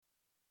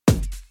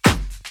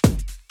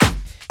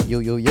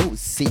Jó,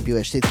 szép jó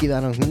estét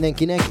kívánok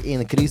mindenkinek,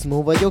 én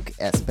Chrismo vagyok,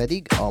 ez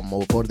pedig a Mo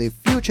for the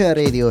Future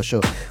Radio Show,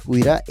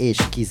 újra és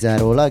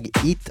kizárólag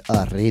itt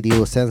a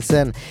Radio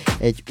Sense-en.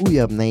 Egy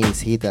újabb nehéz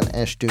héten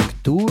estünk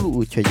túl,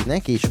 úgyhogy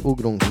neki is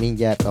ugrunk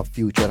mindjárt a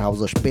Future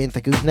House-os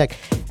péntekünknek.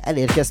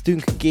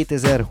 Elérkeztünk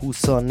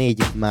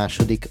 2024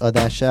 második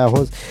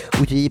adásához,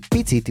 úgyhogy egy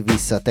picit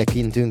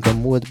visszatekintünk a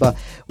múltba.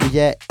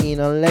 Ugye én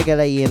a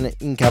legelején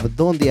inkább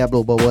Don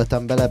Diablo-ba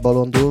voltam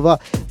belebalondulva,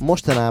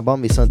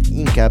 mostanában viszont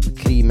inkább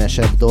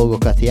krímesebb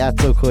dolgokat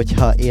játszok,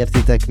 hogyha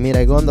értitek,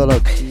 mire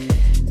gondolok.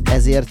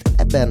 Ezért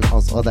ebben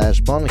az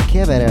adásban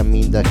keverem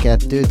mind a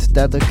kettőt,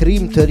 tehát a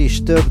Cream-től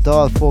is több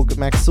dal fog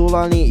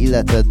megszólalni,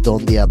 illetve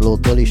Don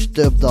Diablo-tól is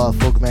több dal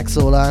fog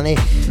megszólalni.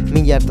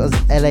 Mindjárt az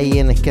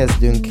elején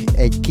kezdünk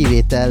egy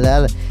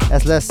kivétellel,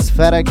 ez lesz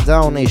Ferek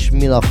Down és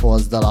Mila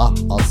Falls dala,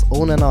 az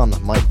On and On,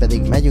 majd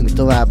pedig megyünk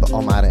tovább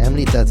a már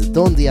említett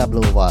Don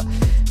Diablo-val,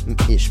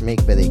 és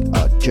mégpedig a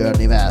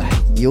Journey-vel.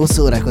 Jó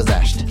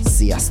szórakozást,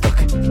 sziasztok!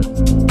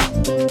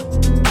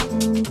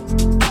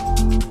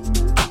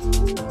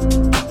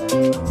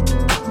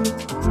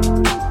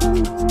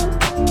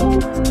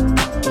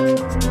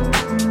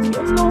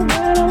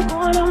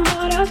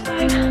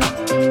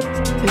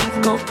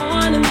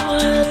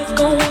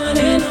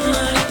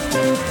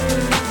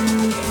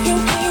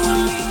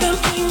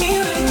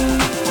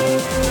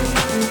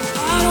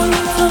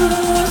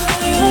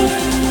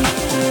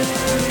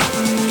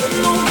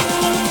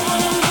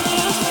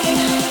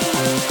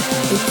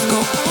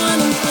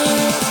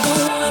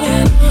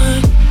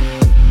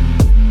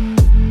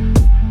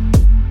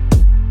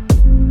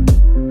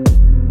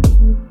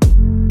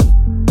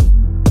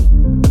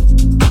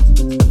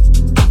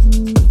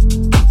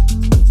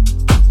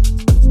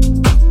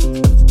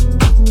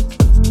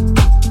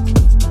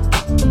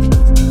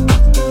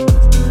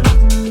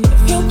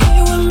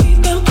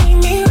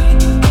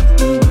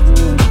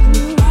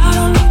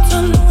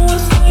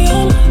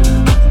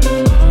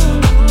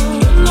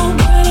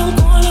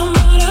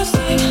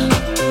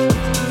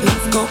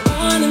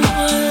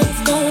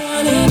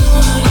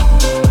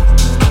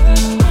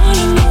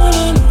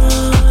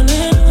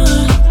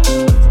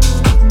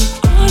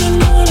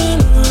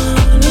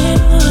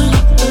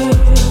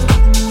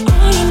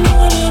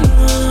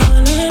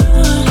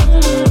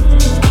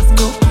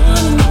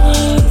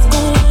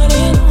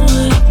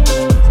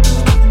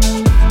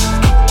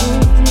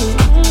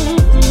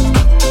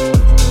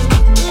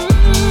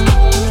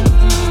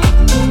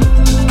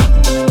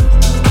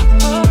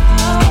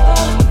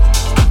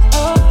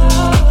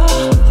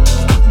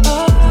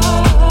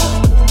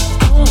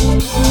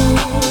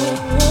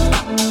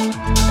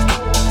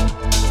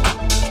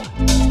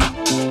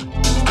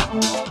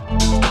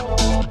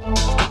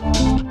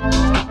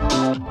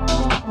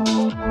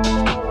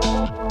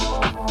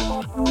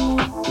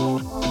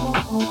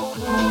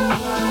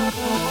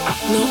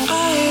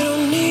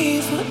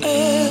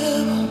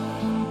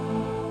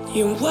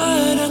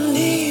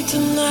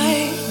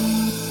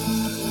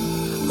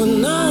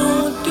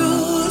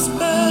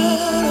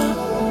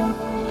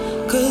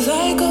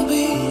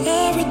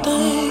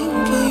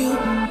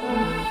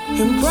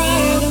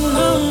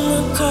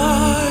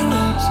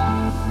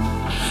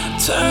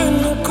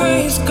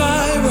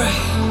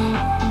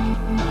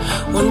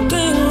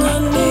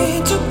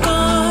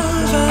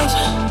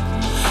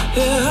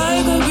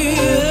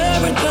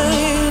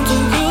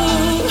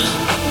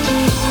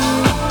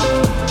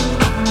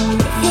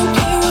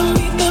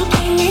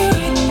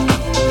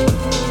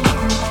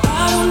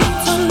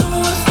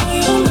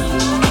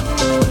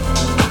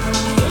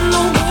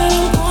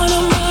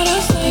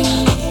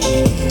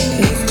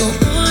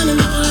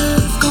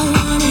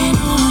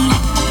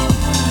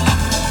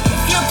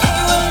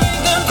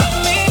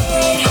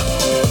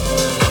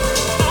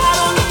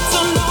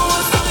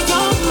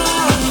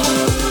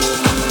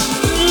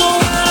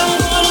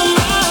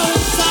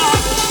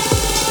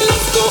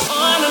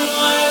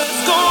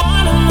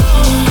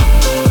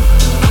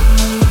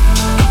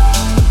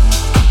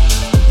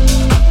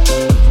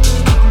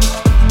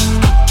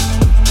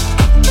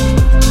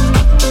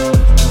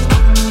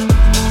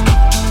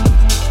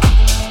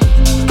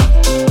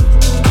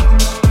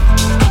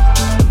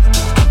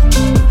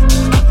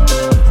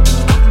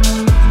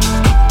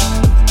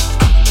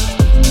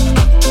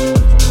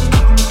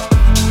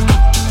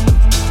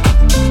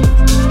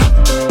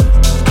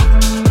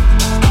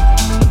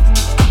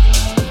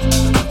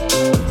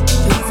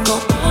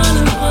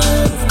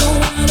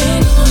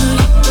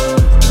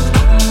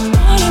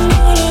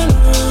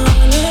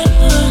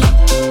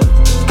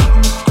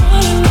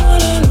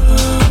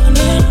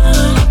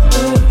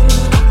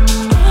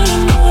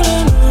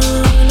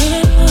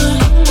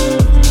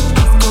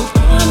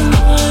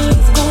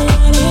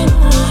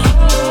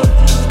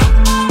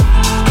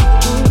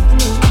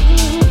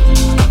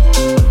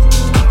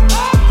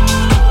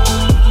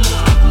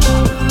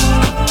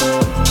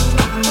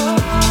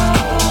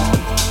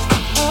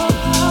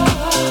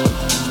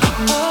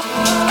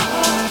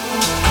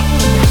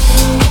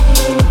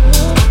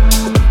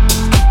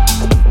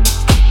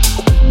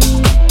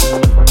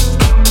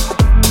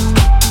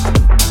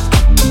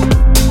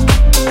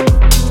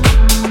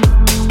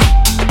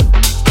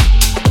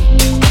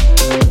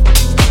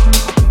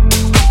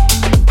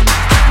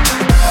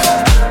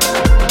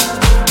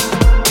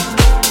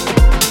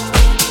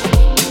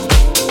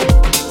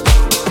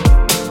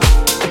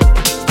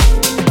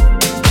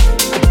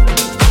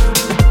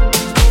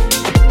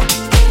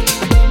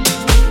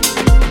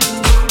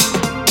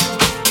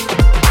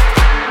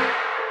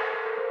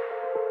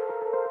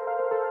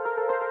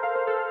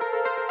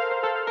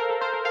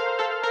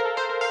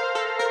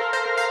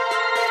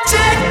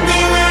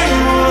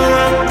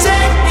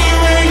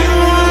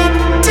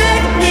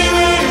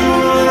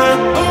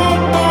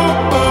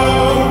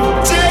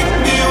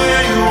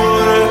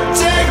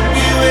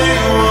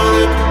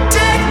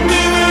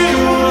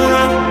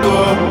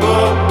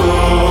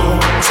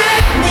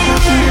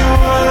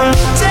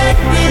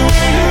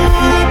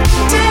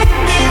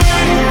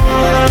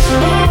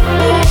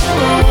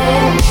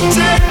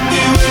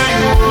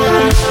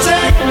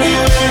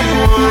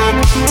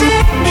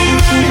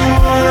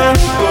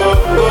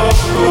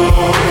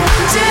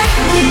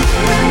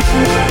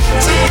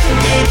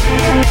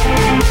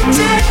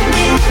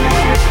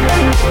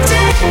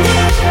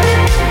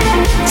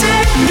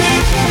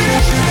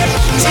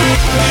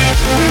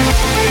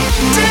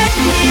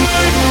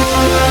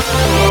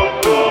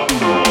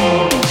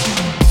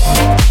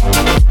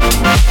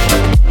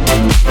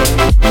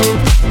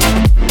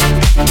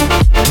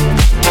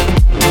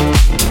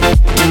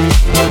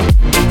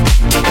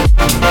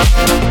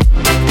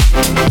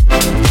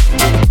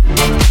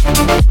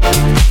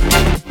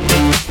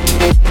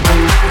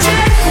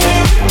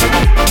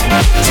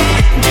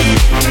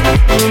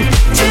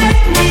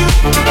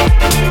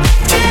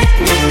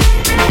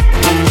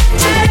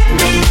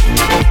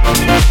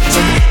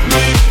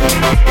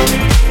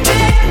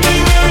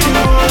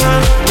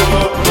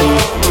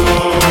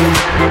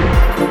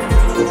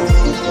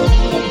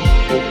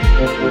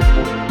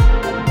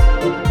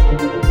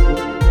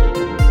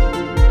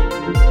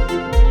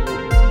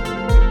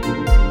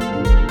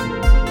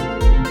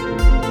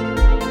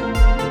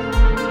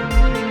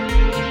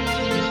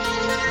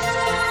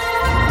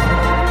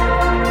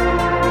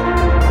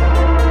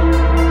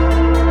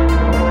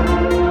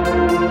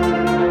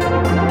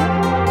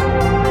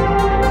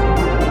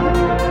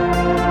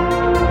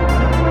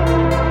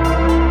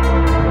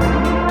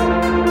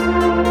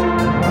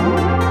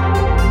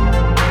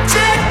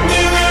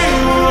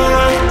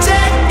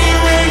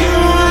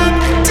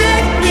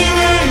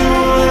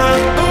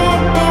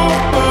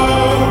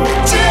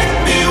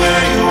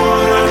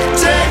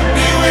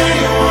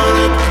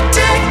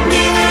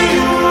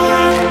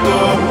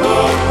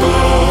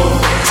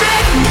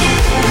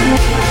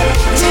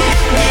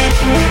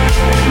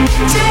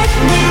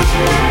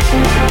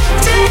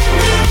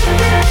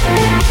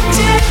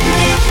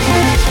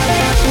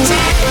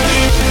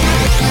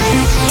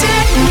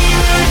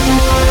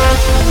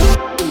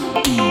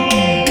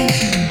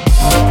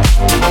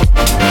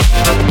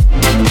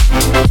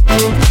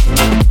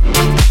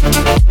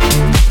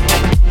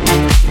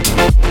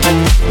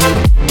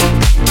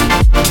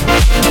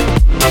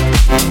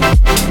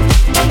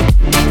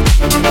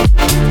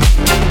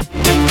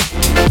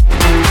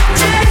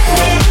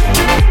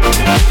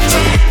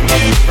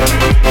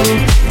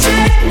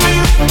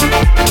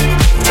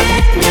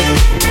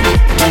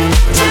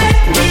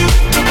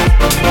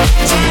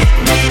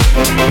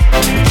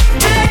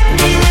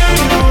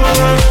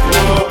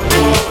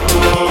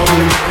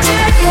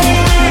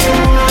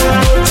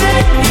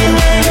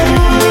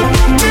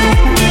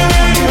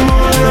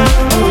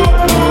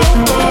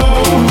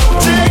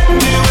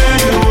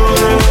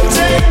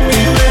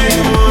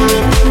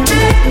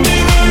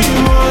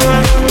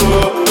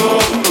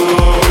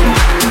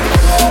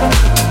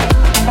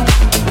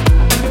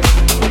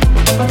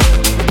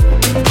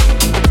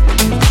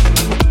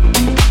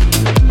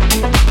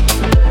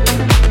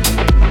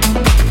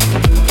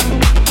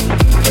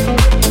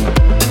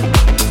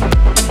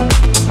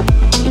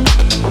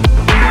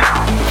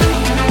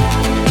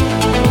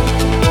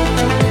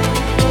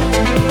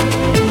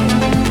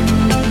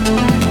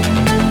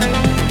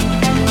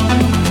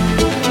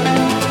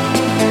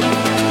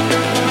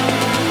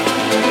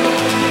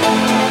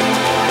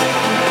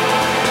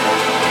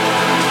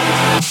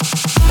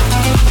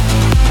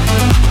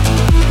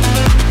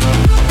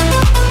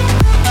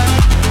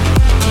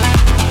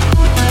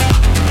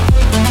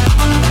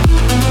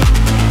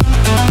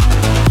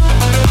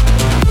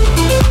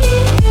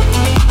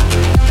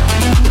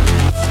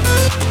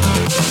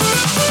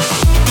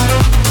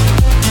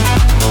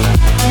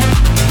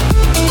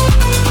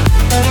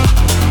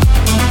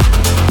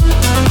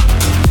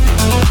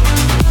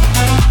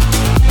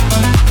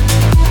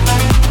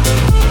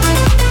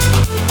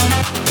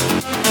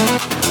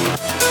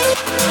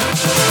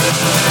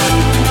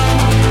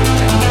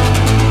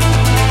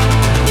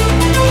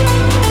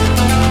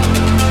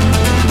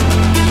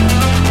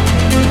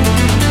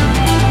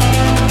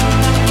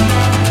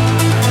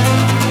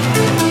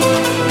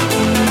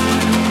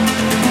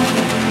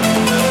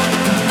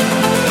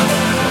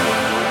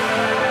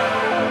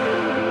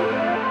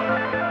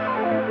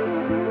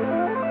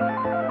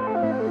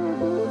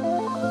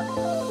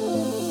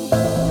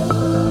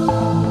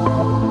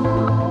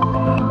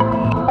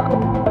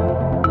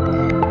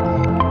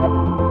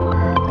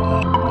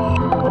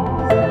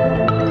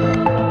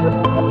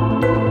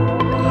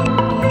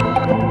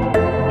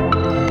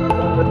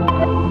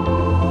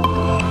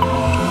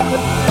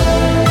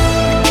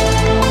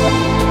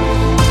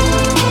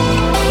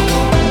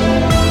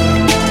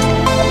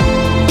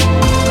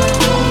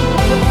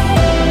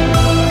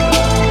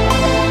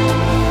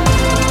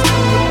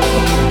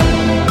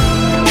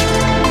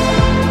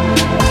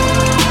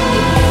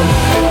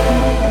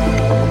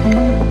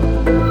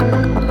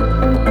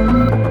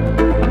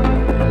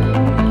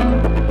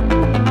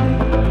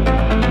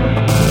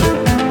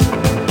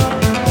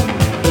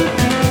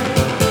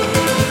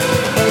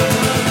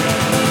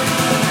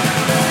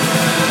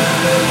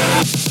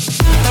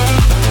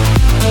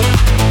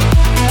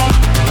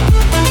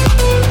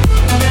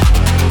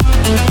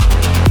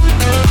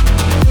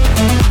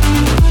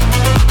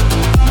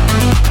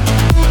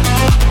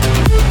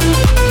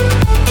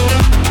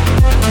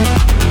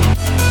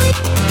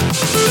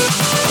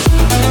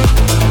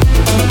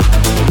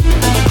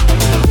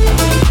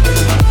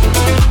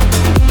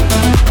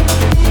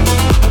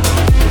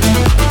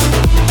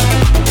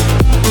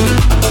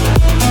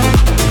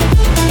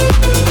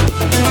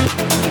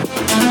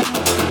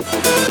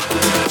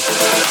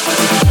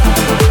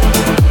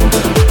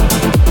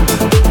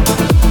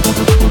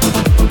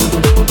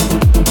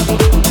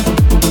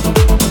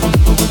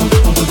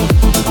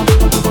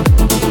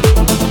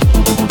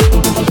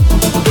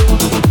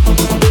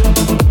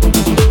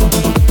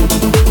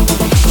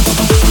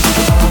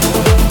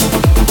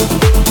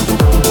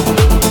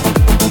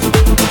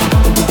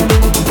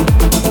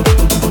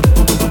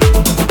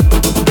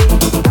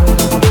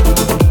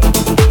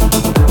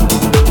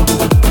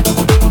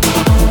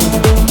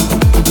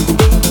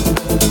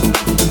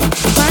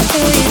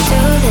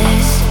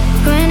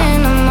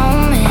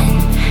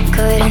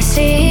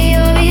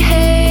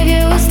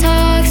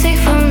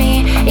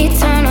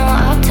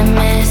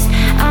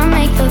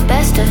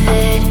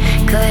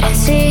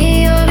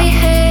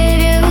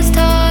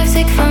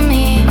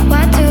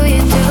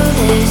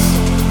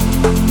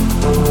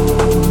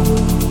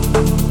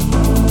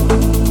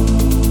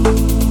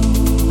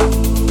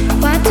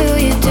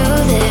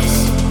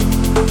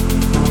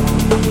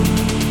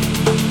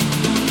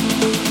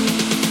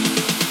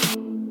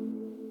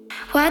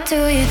 Why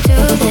do you do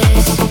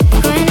this?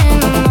 When in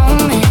the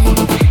moment,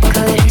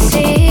 couldn't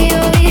see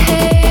your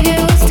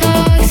behavior was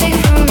toxic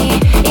for me.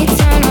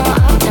 Eternal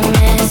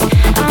optimist,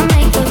 I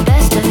make the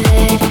best of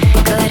it.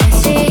 Couldn't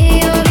see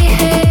your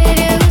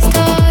behavior was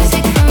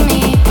toxic for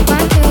me.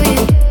 Why do you?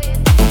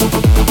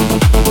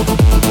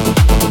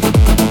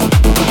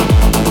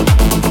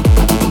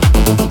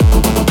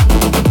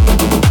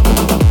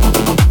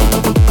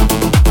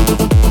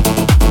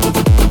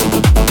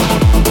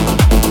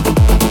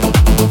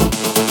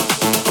 Why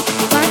do you do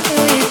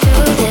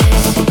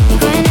this?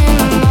 When in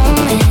the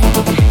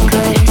moment,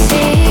 couldn't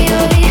see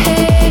your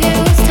behavior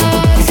was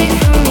toxic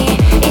for me.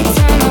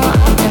 Eternal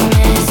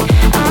optimist,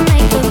 I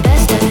make the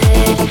best of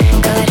it.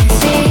 Couldn't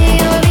see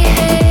your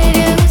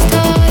behavior was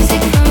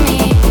toxic for me.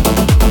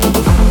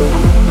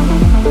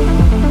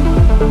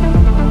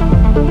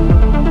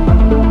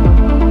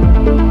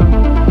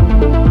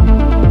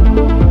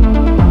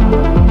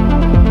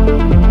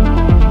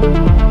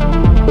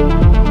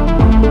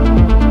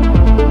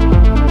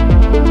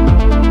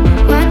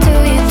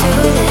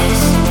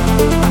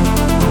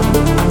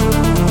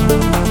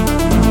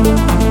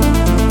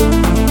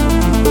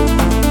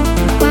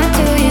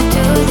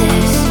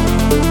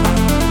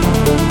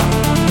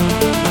 do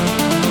you?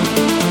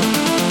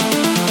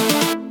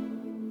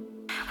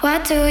 Why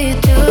do you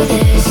do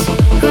this?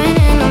 When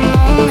in the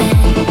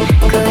moment,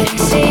 couldn't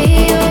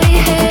see your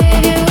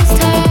behavior was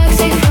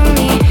toxic for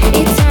me.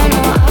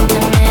 Eternal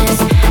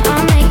optimist, I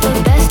make the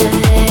best of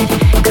it.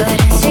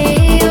 Couldn't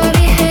see your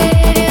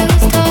behavior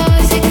was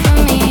toxic for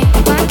me.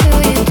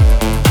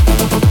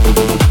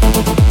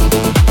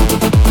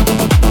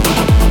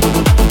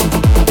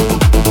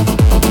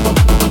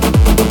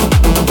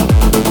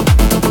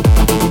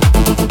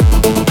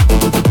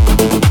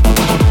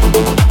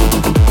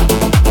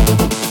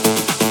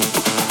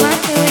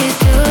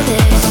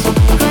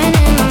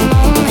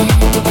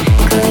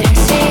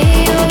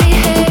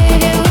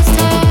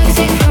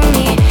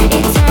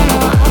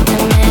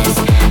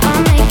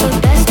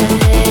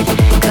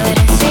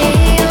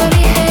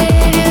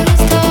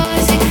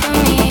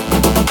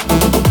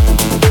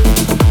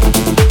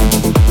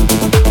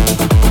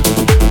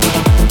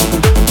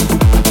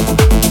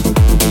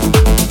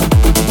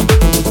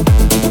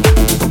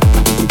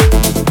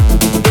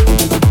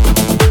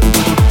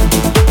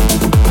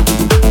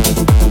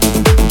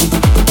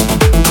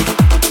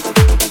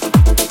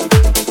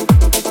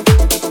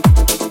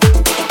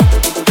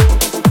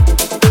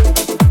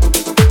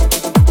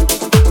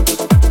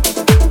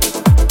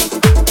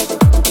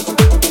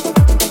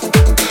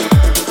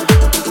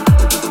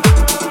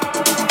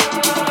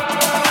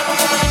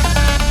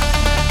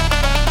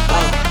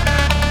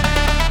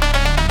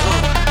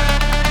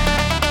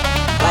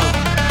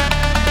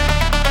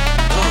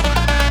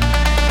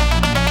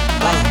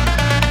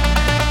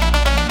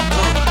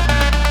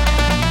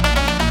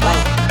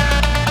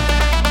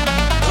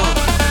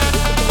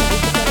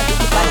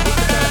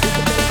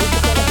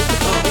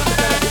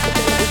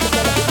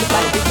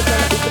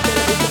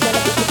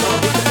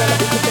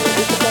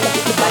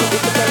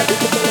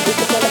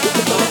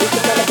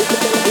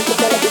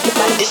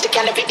 It's the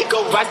kind of beat that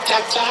go right, ta,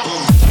 ta.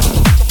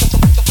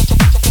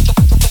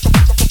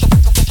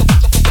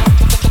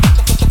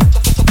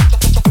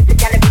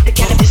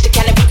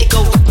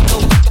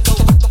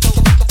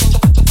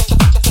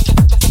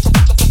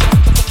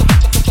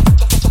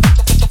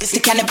 It's the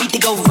kind of beat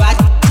that go right,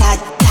 ta,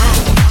 ta.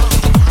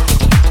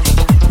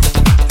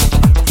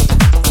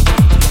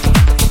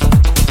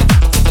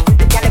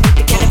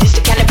 It's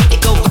the kind of beat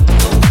that go.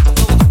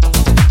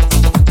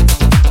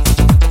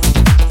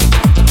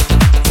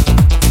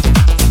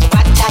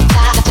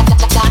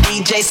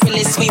 DJs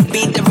realest, we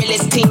beat the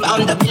realest team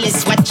on the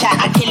realest. Watch out,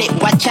 I kill it,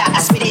 watch out, I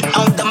spit it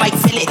on the mic,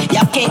 feel it.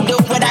 Y'all can't do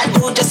what I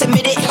do, just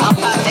admit it. I'm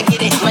about to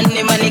get it,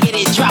 money, money, get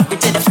it. Drop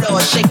it to the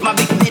floor, shake my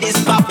big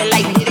bitties, popping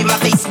like did it. My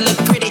face look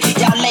pretty,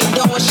 y'all ain't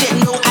doing shit,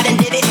 no, I done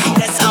did it.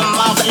 That's I'm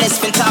marvelous,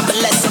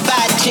 fantabulous, a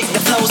bad chick, the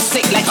flow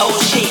sick like oh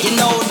shit. You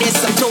know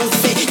this, I'm too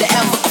fit to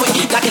ever quit.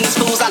 Knocking these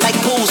fools, I like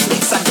pool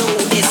sticks. I do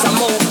this, I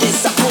move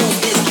this, I prove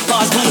this.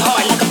 Bars be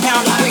hard like a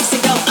pound of bricks.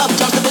 It go up,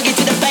 jump the boogie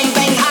to the bang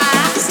bang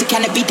high. It's the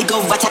kind of beat that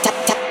go right, ta ta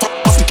ta ta.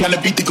 It's the kind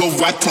of beat that go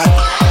right, ta.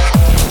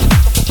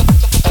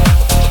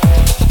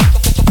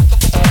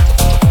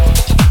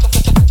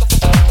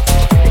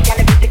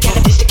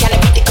 This the kind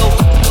of beat that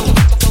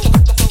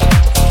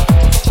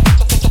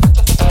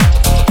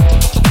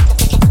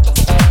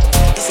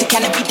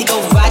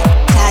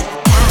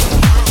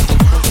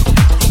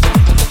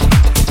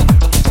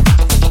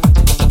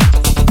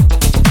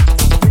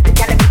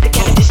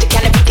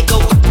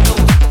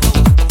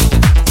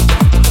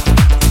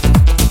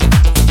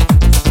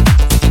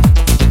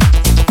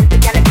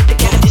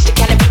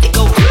go.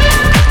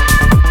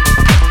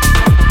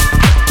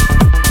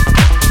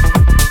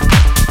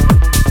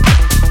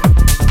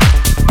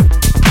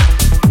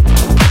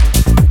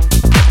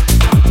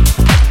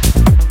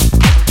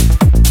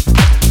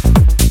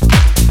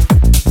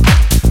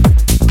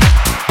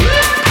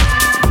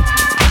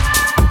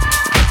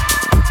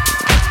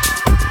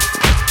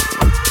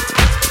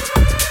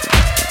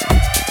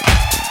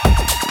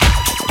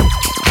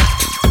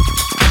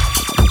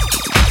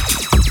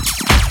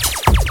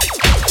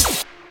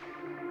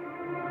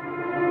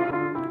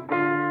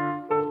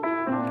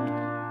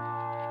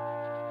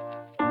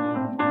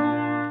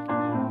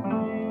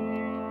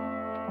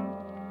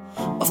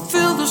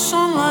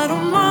 sunlight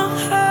on my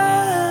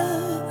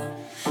head,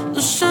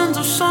 the scent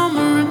of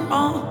summer in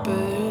my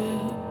bed.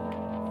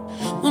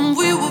 When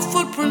we were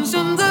footprints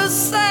in the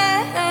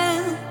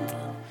sand,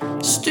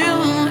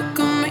 stealing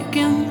liquor,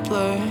 making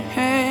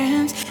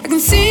plans. I can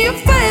see your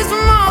face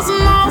from miles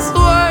and miles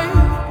away,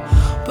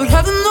 but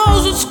heaven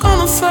knows it's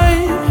gonna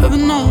fade.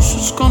 Heaven knows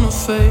it's gonna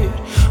fade.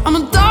 I'm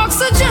a dog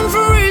searching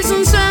for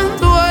reasons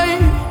and away.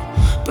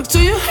 Back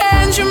to your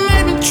hands, you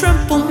made me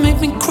tremble, make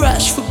me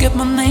crash, forget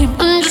my name,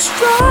 and just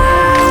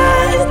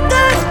ride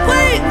that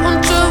wave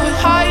until we're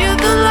higher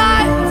than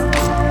life.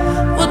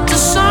 With the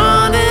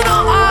sun in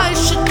our eyes,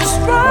 should just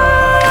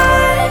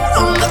ride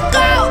on the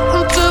cloud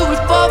until we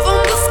fall from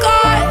the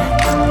sky.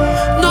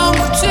 No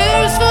more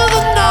tears for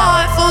the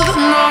night, for the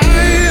night.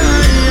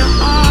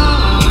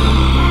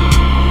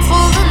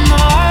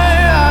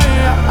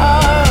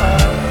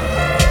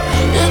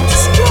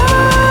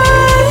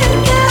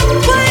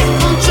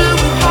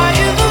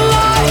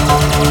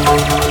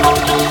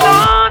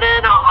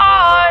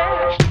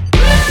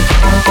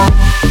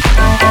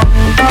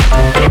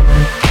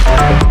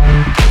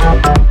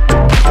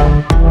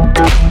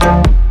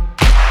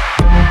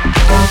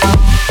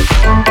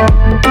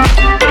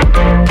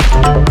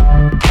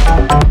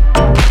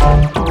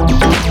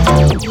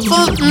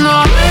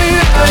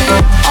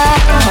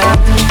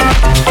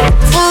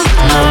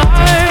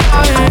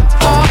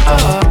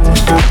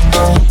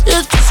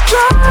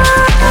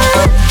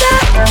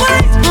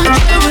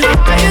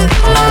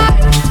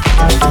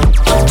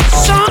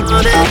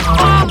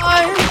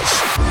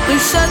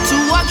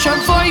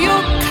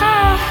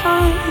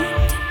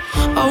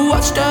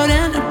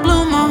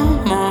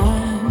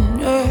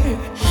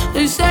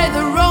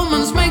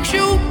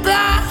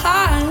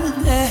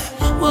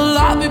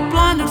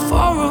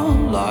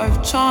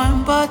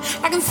 But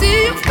I can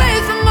see your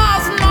face from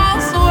miles and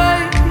miles away,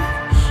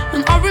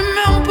 and I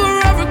remember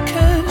every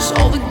kiss,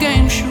 all the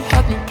games you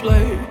had me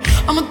play.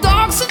 I'm a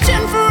dog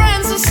searching for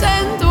answers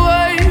sent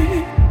away.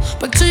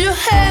 Back to your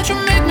head, you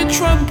made me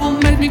tremble,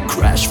 made me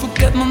crash,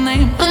 forget my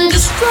name, and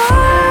just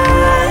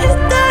ride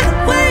that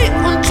wave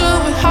until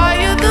we're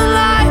higher than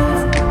life.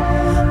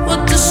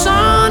 With the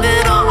sun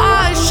in our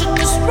eyes, should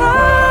just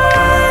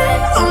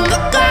ride on the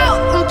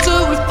cloud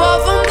until we fall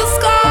from the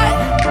sky.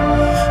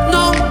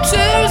 No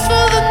tears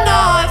for the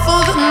night,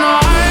 for the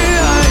night,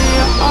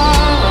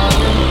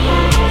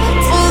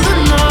 for the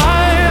night.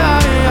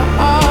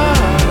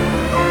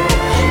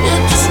 Yeah,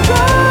 just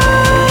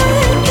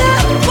ride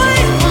that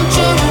wave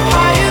until we're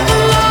higher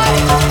than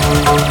life.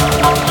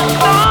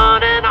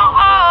 Sun in our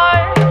eyes.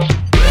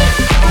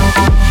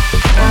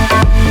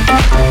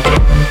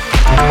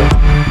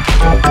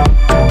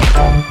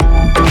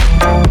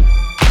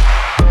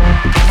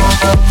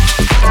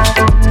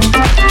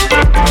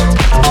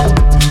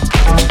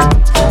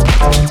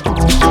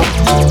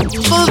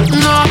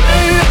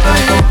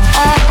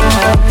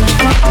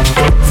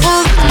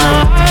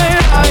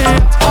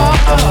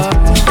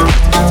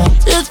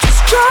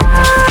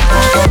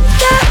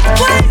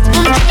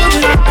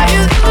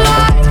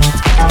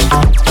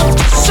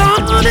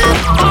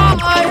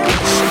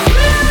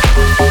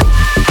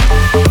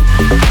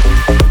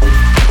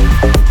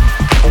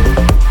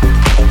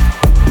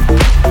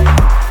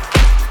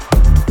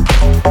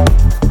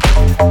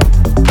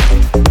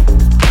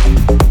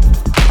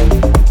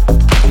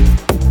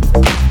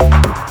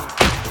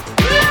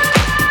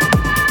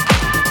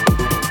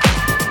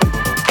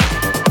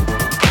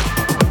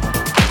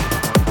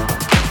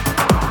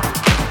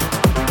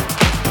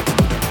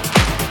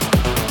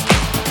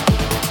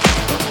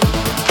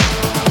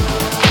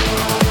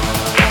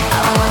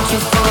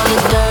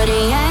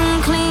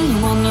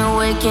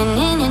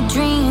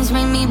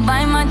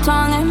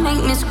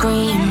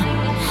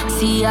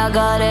 I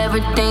got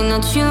everything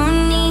that you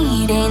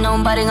need. Ain't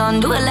nobody gonna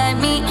do it like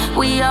me.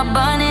 We are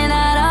burning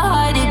at a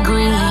high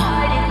degree,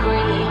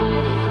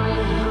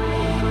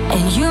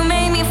 and you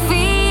make me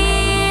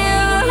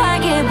feel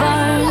like it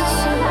burns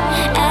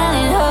and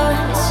it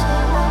hurts.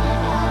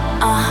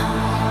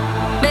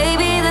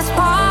 Baby, this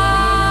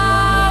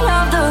part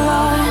of the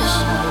rush.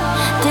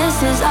 This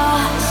is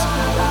us.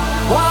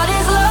 What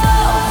is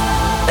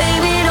love?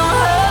 Baby, don't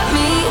hurt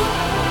me.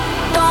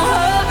 Don't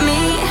hurt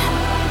me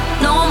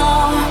no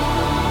more.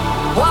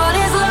 What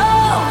is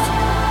love?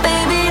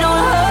 Baby,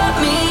 don't hurt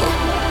me.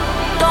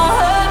 Don't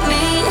hurt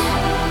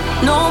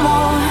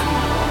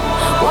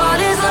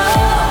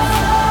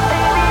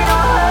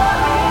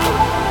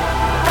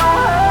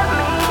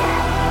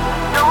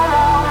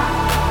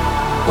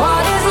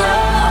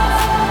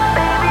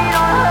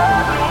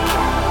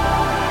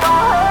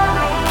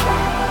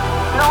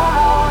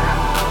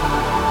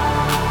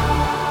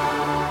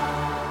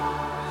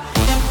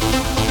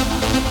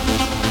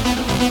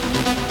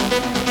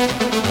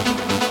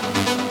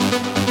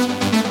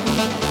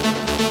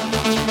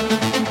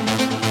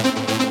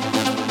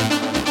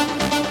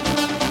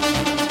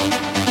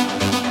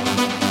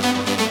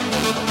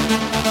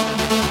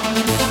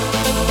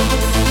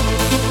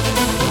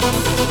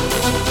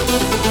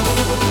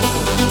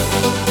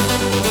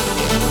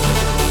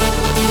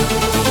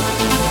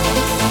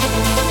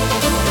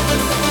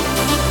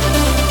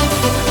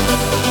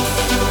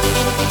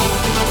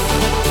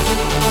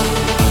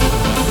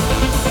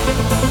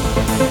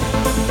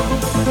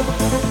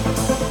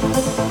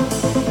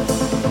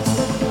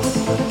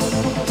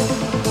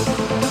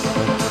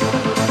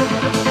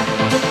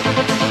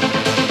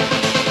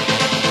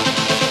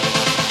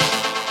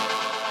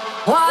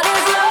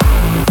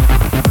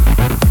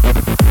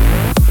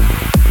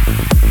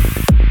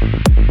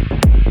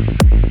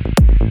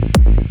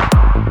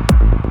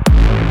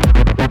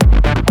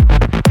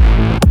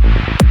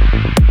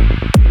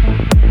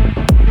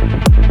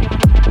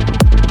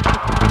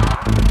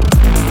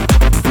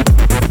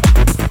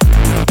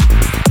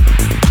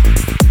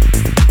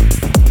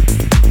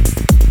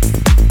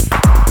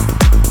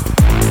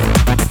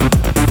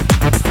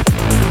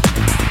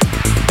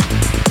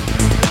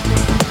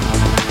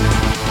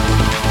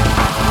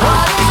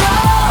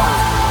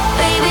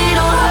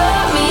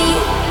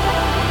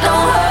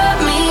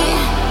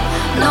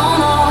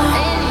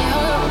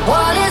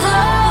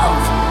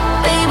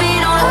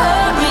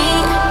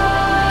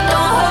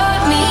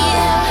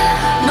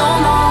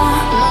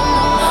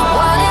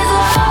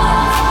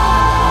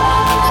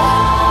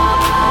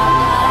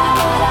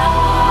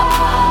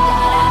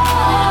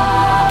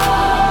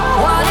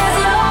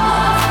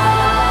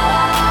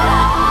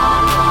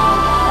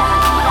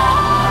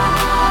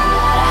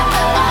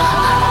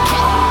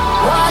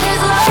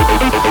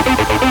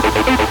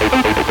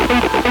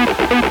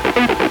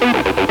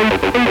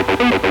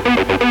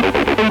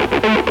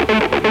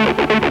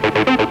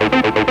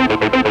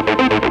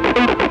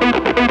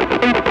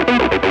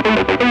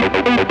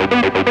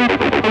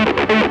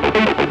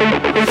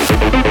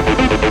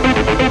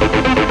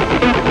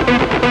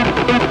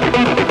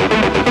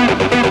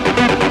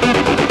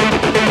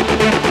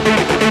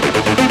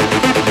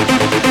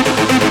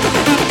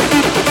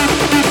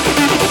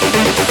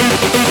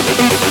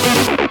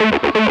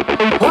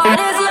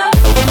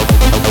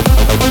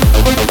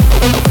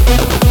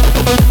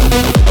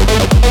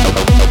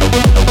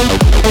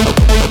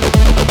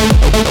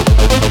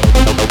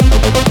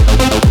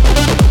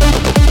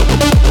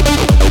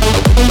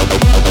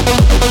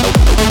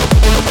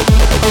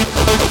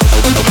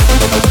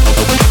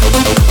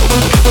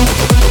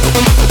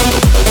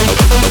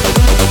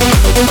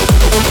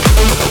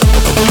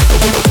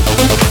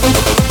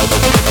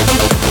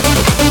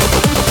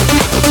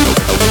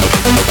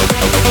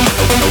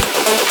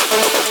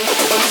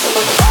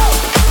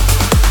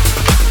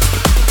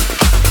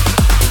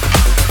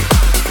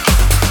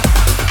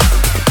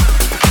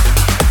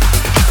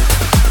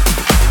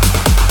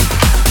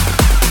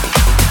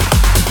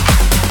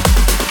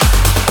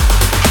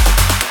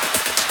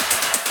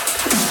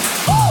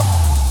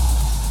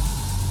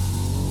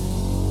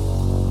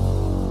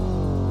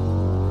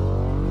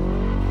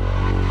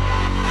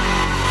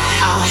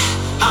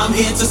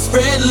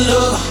spread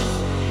love.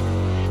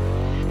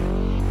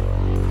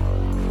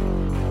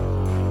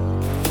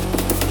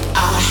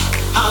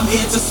 I'm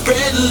here to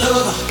spread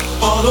love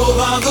all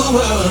over the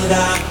world.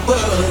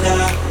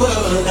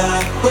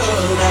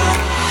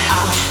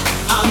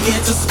 I'm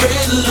here to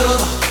spread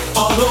love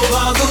all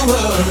over the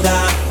world.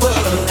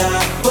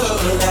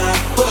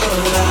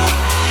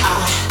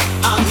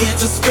 I'm here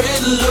to spread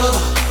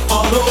love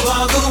all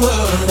over the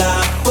world.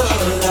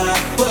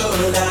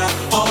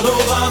 All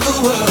over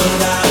the world.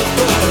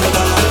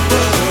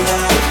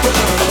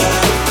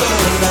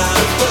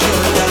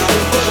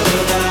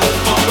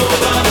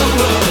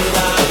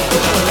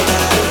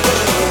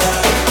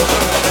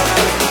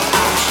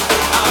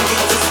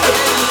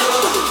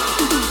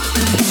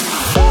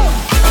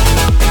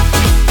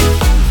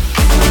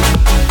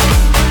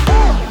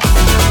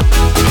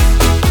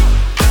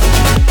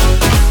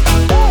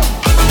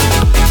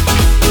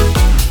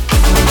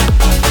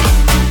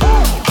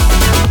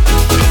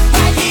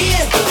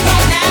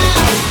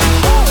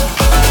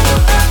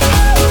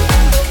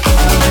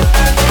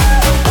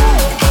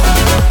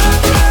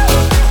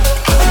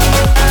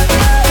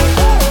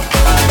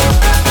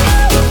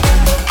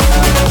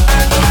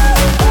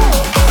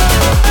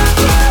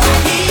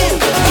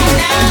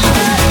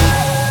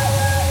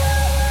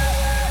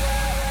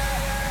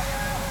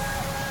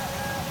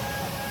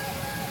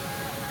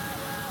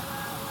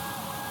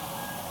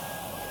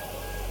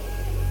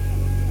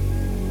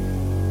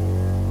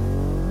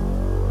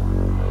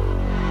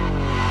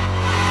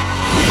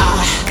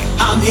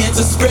 I'm here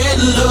to spread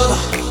love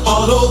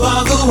all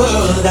over the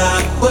world.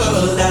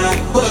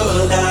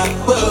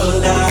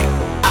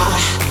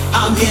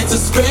 I'm here to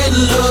spread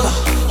love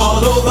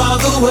all over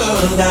the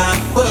world.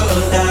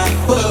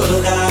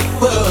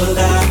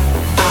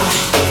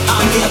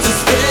 I'm here to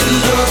spread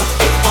love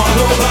all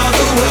over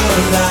the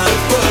world.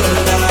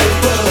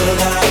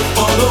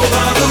 All over the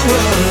world.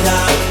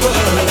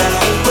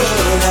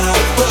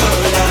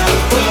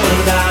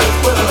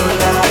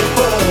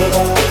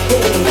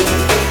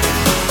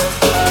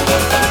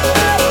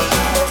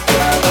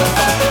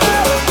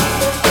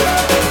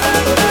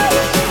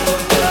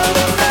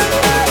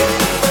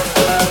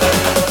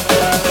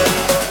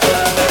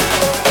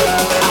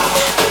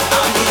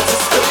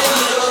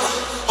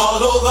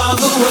 All over the world. All over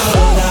the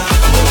world.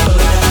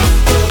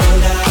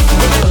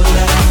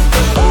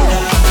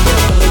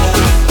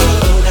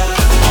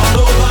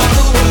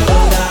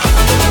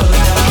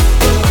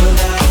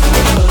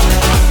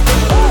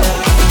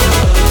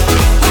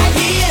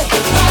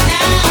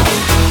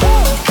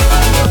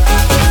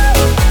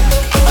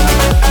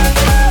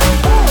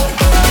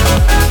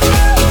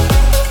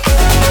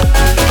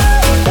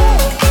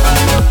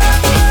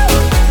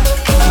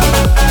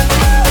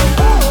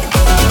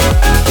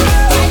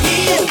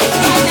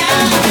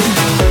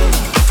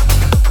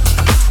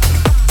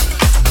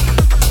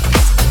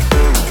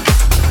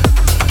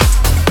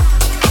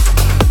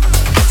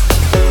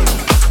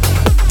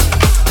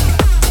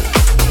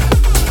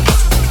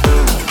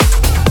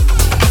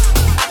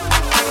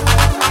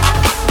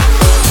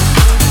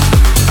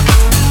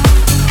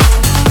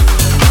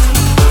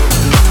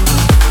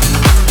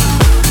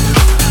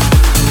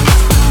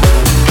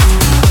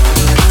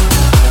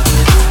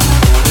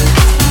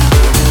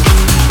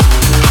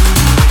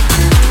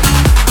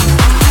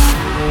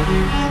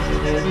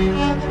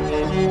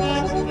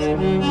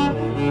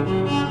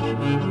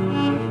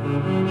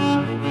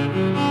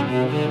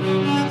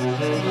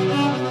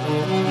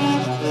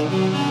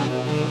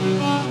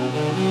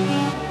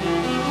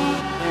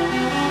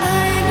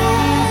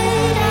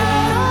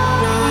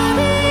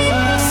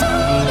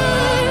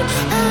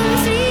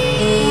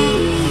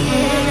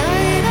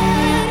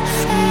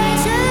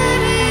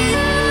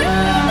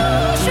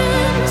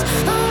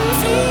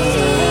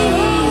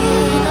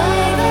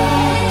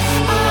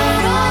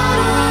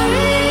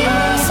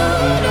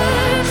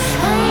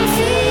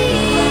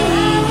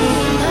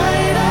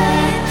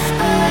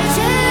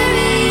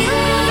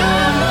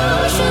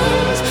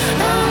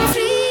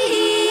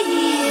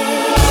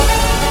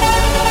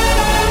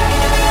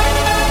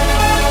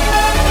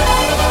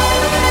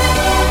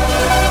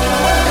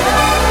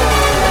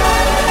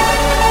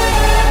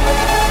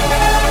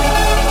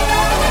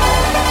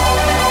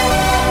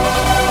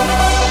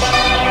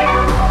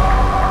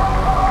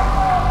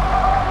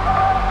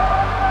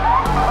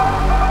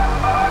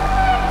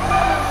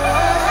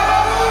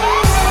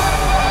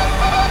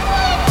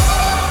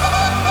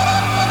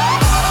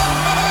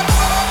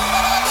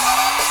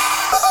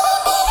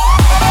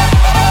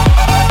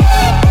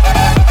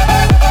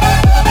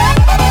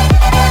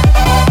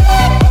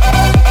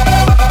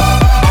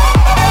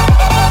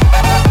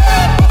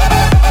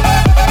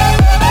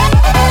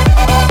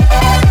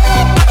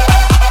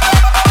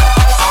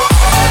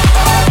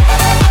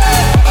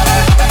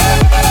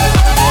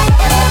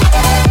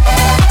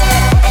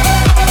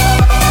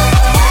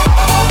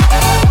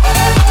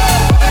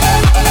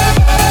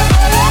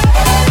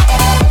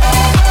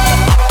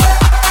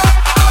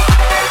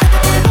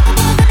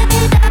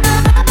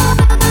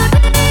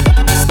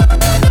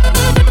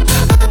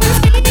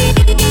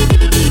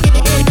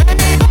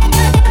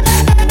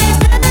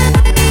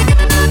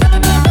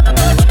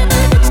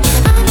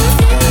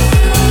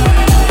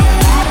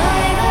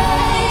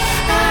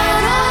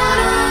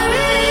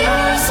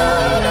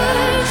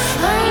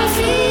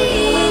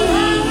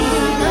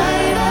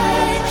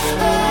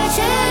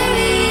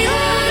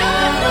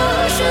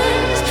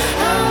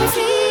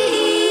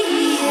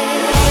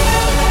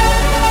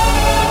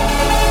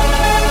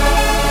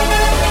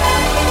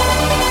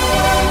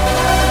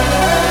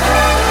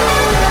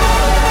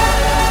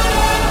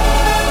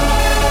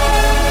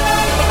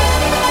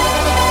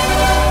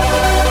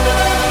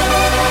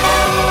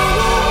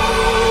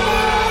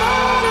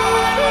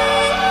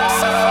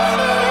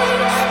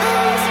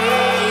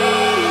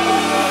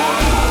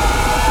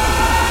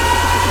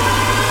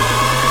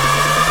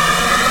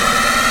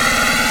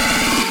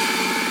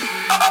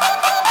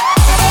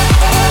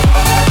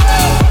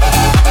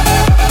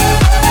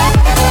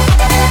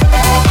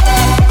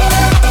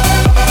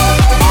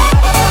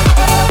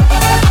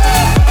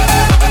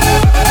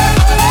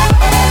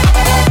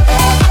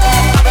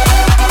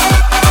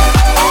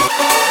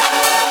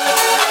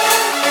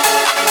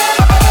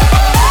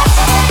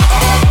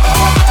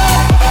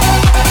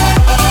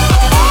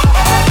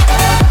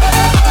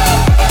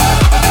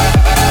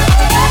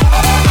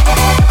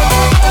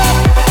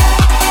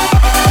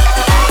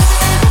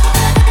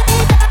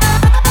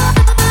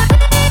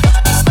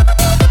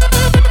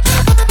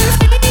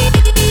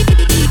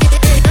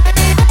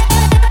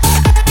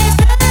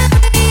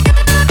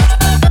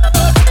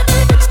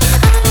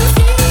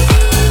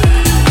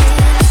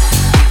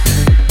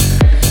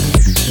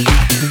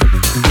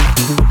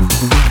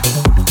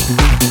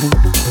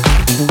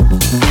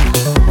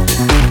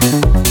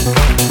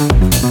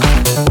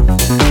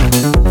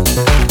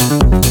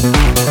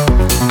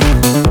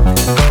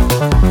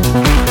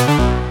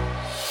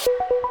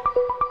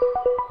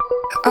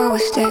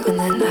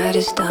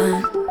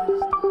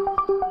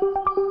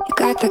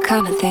 the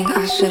kind of thing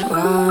I should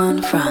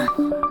run from.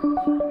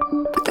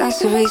 But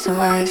that's the reason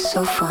why it's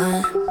so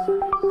fun.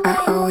 I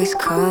always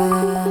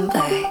come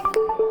back.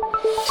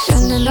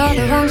 Sending all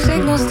the wrong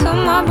signals to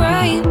my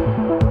brain.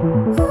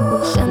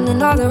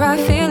 Sending all the right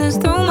feelings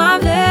through my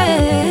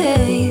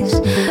veins.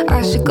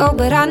 I should go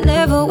but I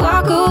never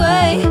walk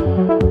away.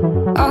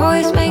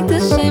 Always make the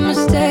same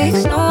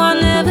mistakes, no I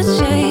never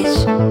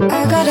change.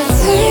 I got a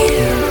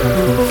thing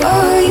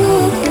for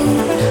you.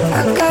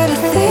 I got a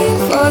thing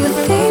for the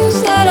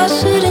things that I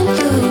shouldn't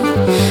do.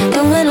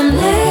 And when I'm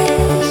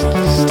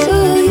next to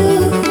you,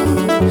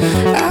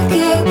 I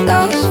get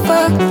those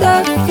fucked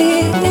up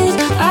feelings.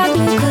 I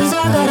do, cause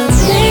I got a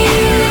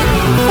thing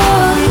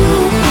for you.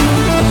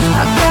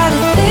 I got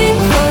a thing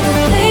for the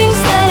things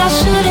that I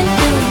shouldn't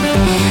do.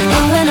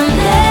 And when I'm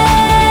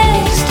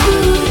next to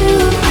you,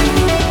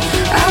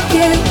 I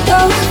get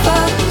those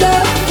fucked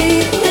up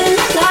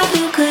feelings. I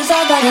do, cause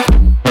I got a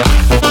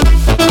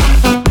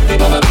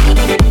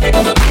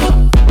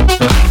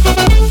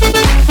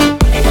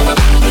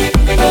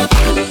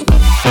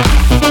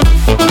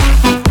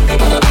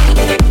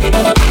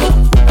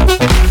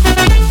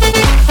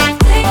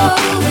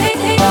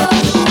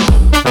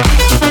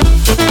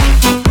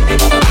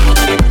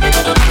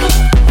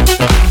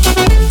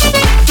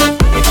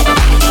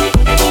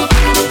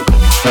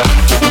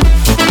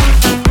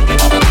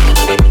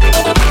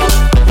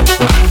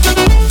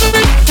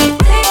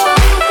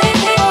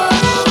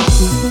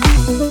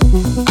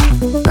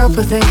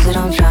things that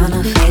I'm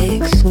tryna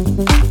fix,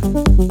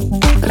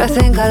 but I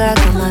think I like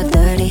all my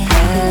dirty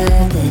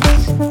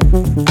habits.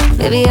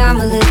 Maybe I'm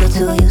a little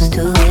too used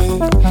to it,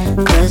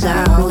 cause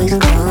I always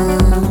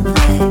come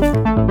back.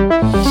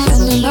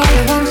 Sending all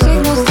the wrong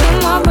signals to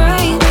my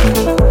brain.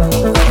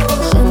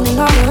 Sending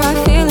all the right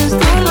feelings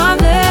through my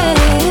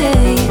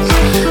veins.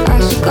 I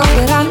should go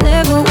but I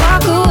never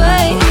walk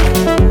away.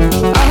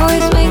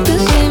 Always make the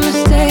same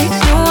mistakes,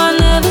 no I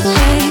never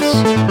change.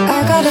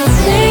 I got a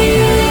thing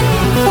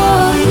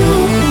for you.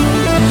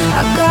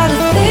 I got a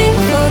thing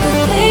for the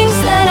things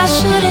that I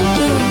shouldn't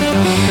do.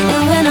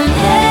 And when I'm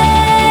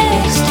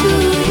next to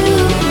you,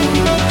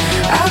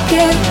 I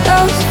get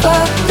those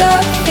fucked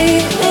up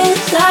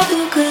feelings. I do,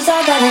 cause I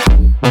got a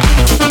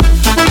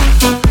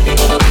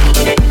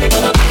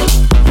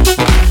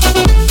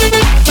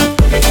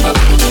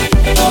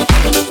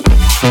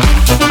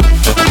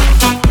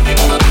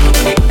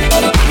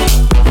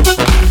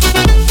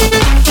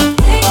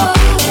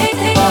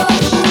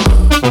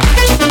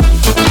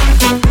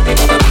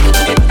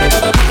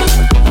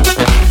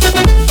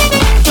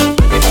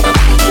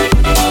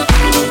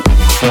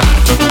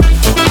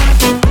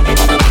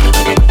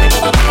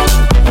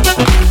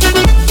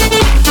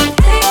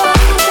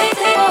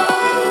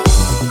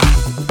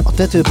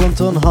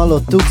Tetőponton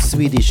hallottuk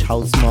Swedish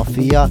House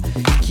Mafia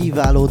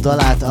kiváló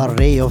dalát, a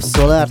Ray of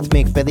Solart,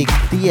 mégpedig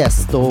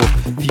Tiesto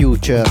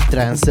Future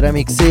Trance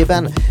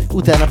remixében,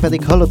 utána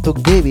pedig hallottuk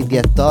David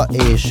Guetta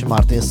és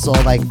Martin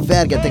Solveig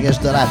fergeteges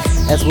dalát,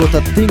 ez volt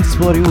a Things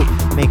For You,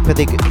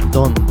 mégpedig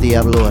Don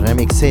Diablo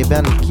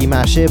remixében,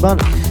 kimáséban.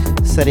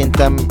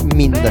 Szerintem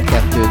mind a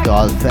kettő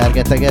dal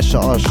fergeteges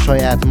a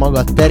saját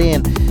maga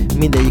terén,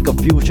 mindegyik a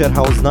Future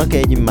House-nak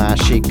egy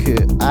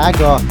másik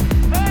ága,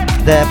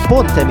 de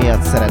pont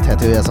emiatt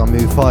szerethető ez a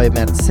műfaj,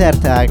 mert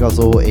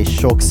szerteágazó és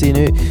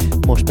sokszínű.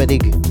 Most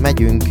pedig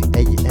megyünk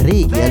egy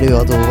régi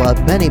előadóval,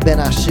 Benny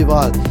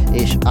Benassival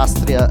és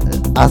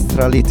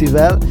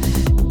Astrality-vel.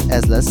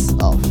 Ez lesz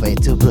a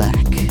Fade to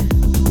Black.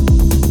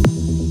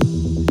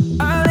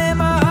 I lay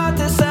my heart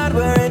decide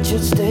where it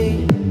should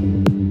stay.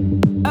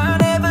 I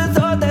never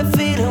thought that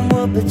feeling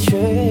would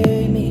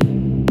betray me,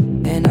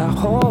 and I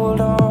hold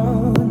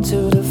on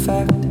to the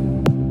fact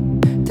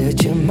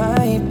that you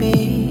might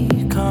be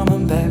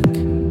coming back.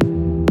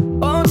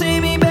 Oh,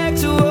 take me back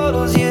to all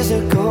those years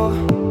ago.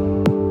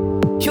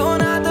 You're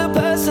not the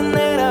person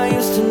that I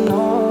used to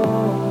know.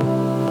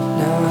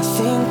 Now I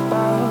think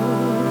about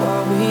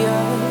what we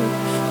are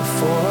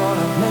before all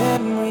the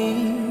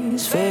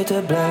memories fade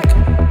to black.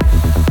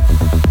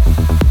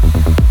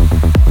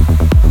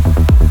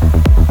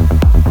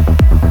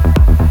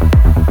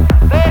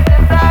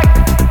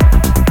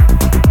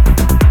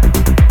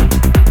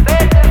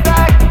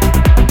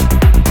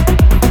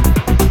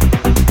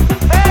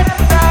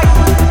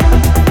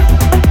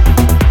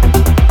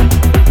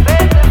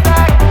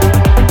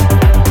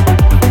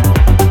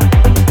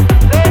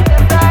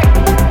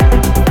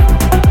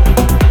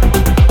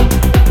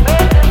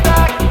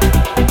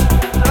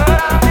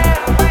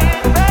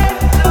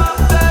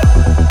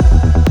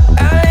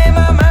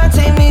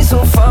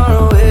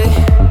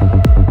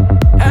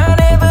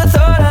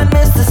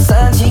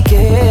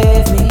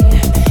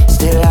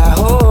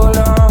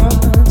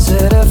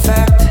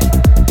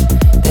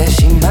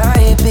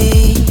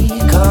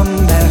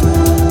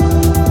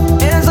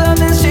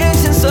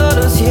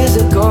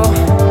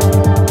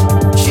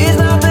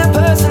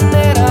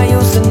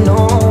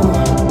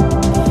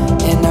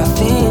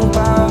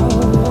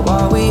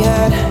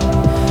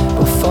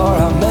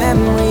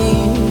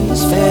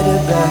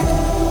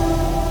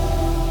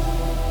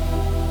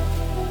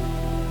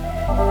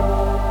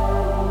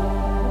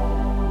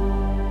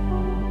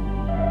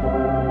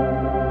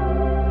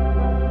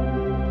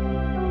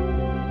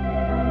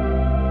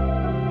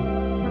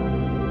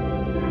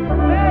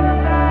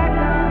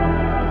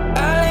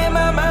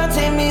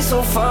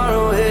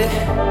 away.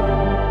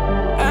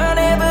 I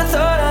never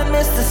thought I'd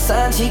miss the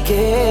sign she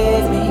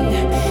gave me.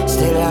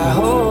 Still I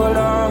hold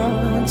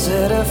on to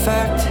the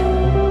fact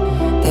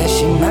that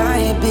she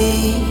might be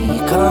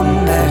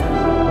coming back.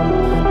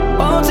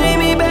 Oh, take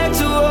me back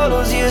to all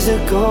those years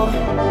ago.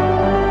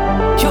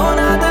 You're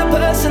not the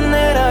person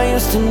that I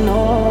used to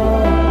know.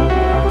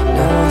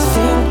 Now I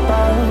think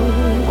about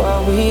what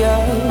we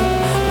are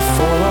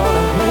before all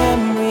the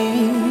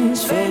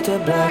memories fade to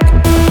black.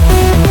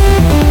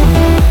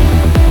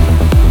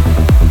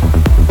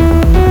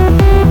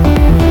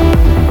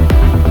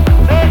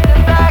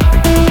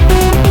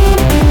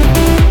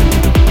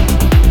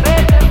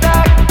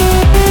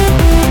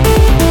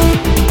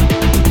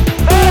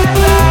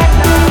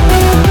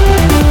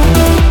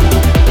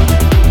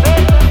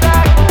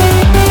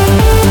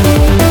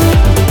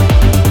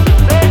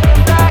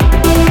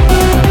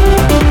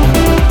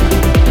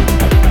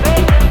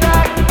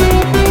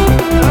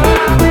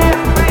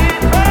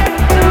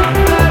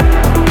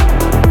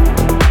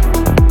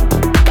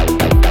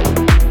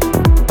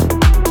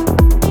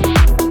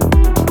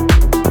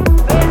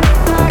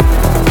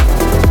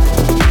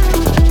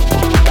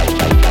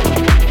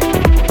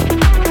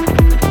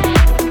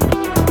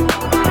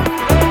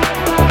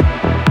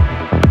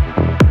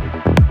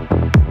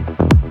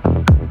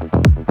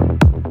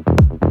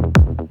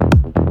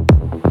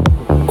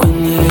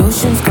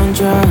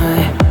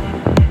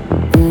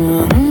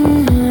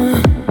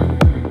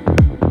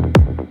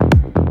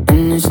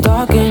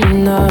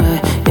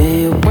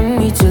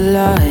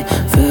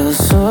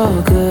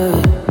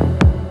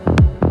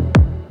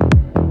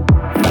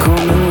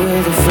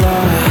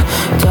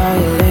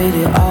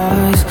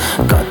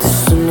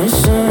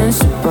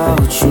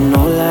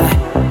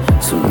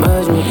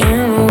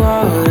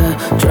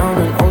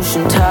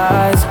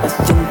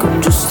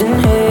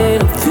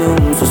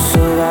 Fumes will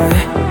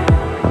survive.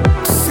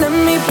 Just let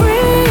me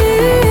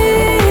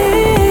breathe.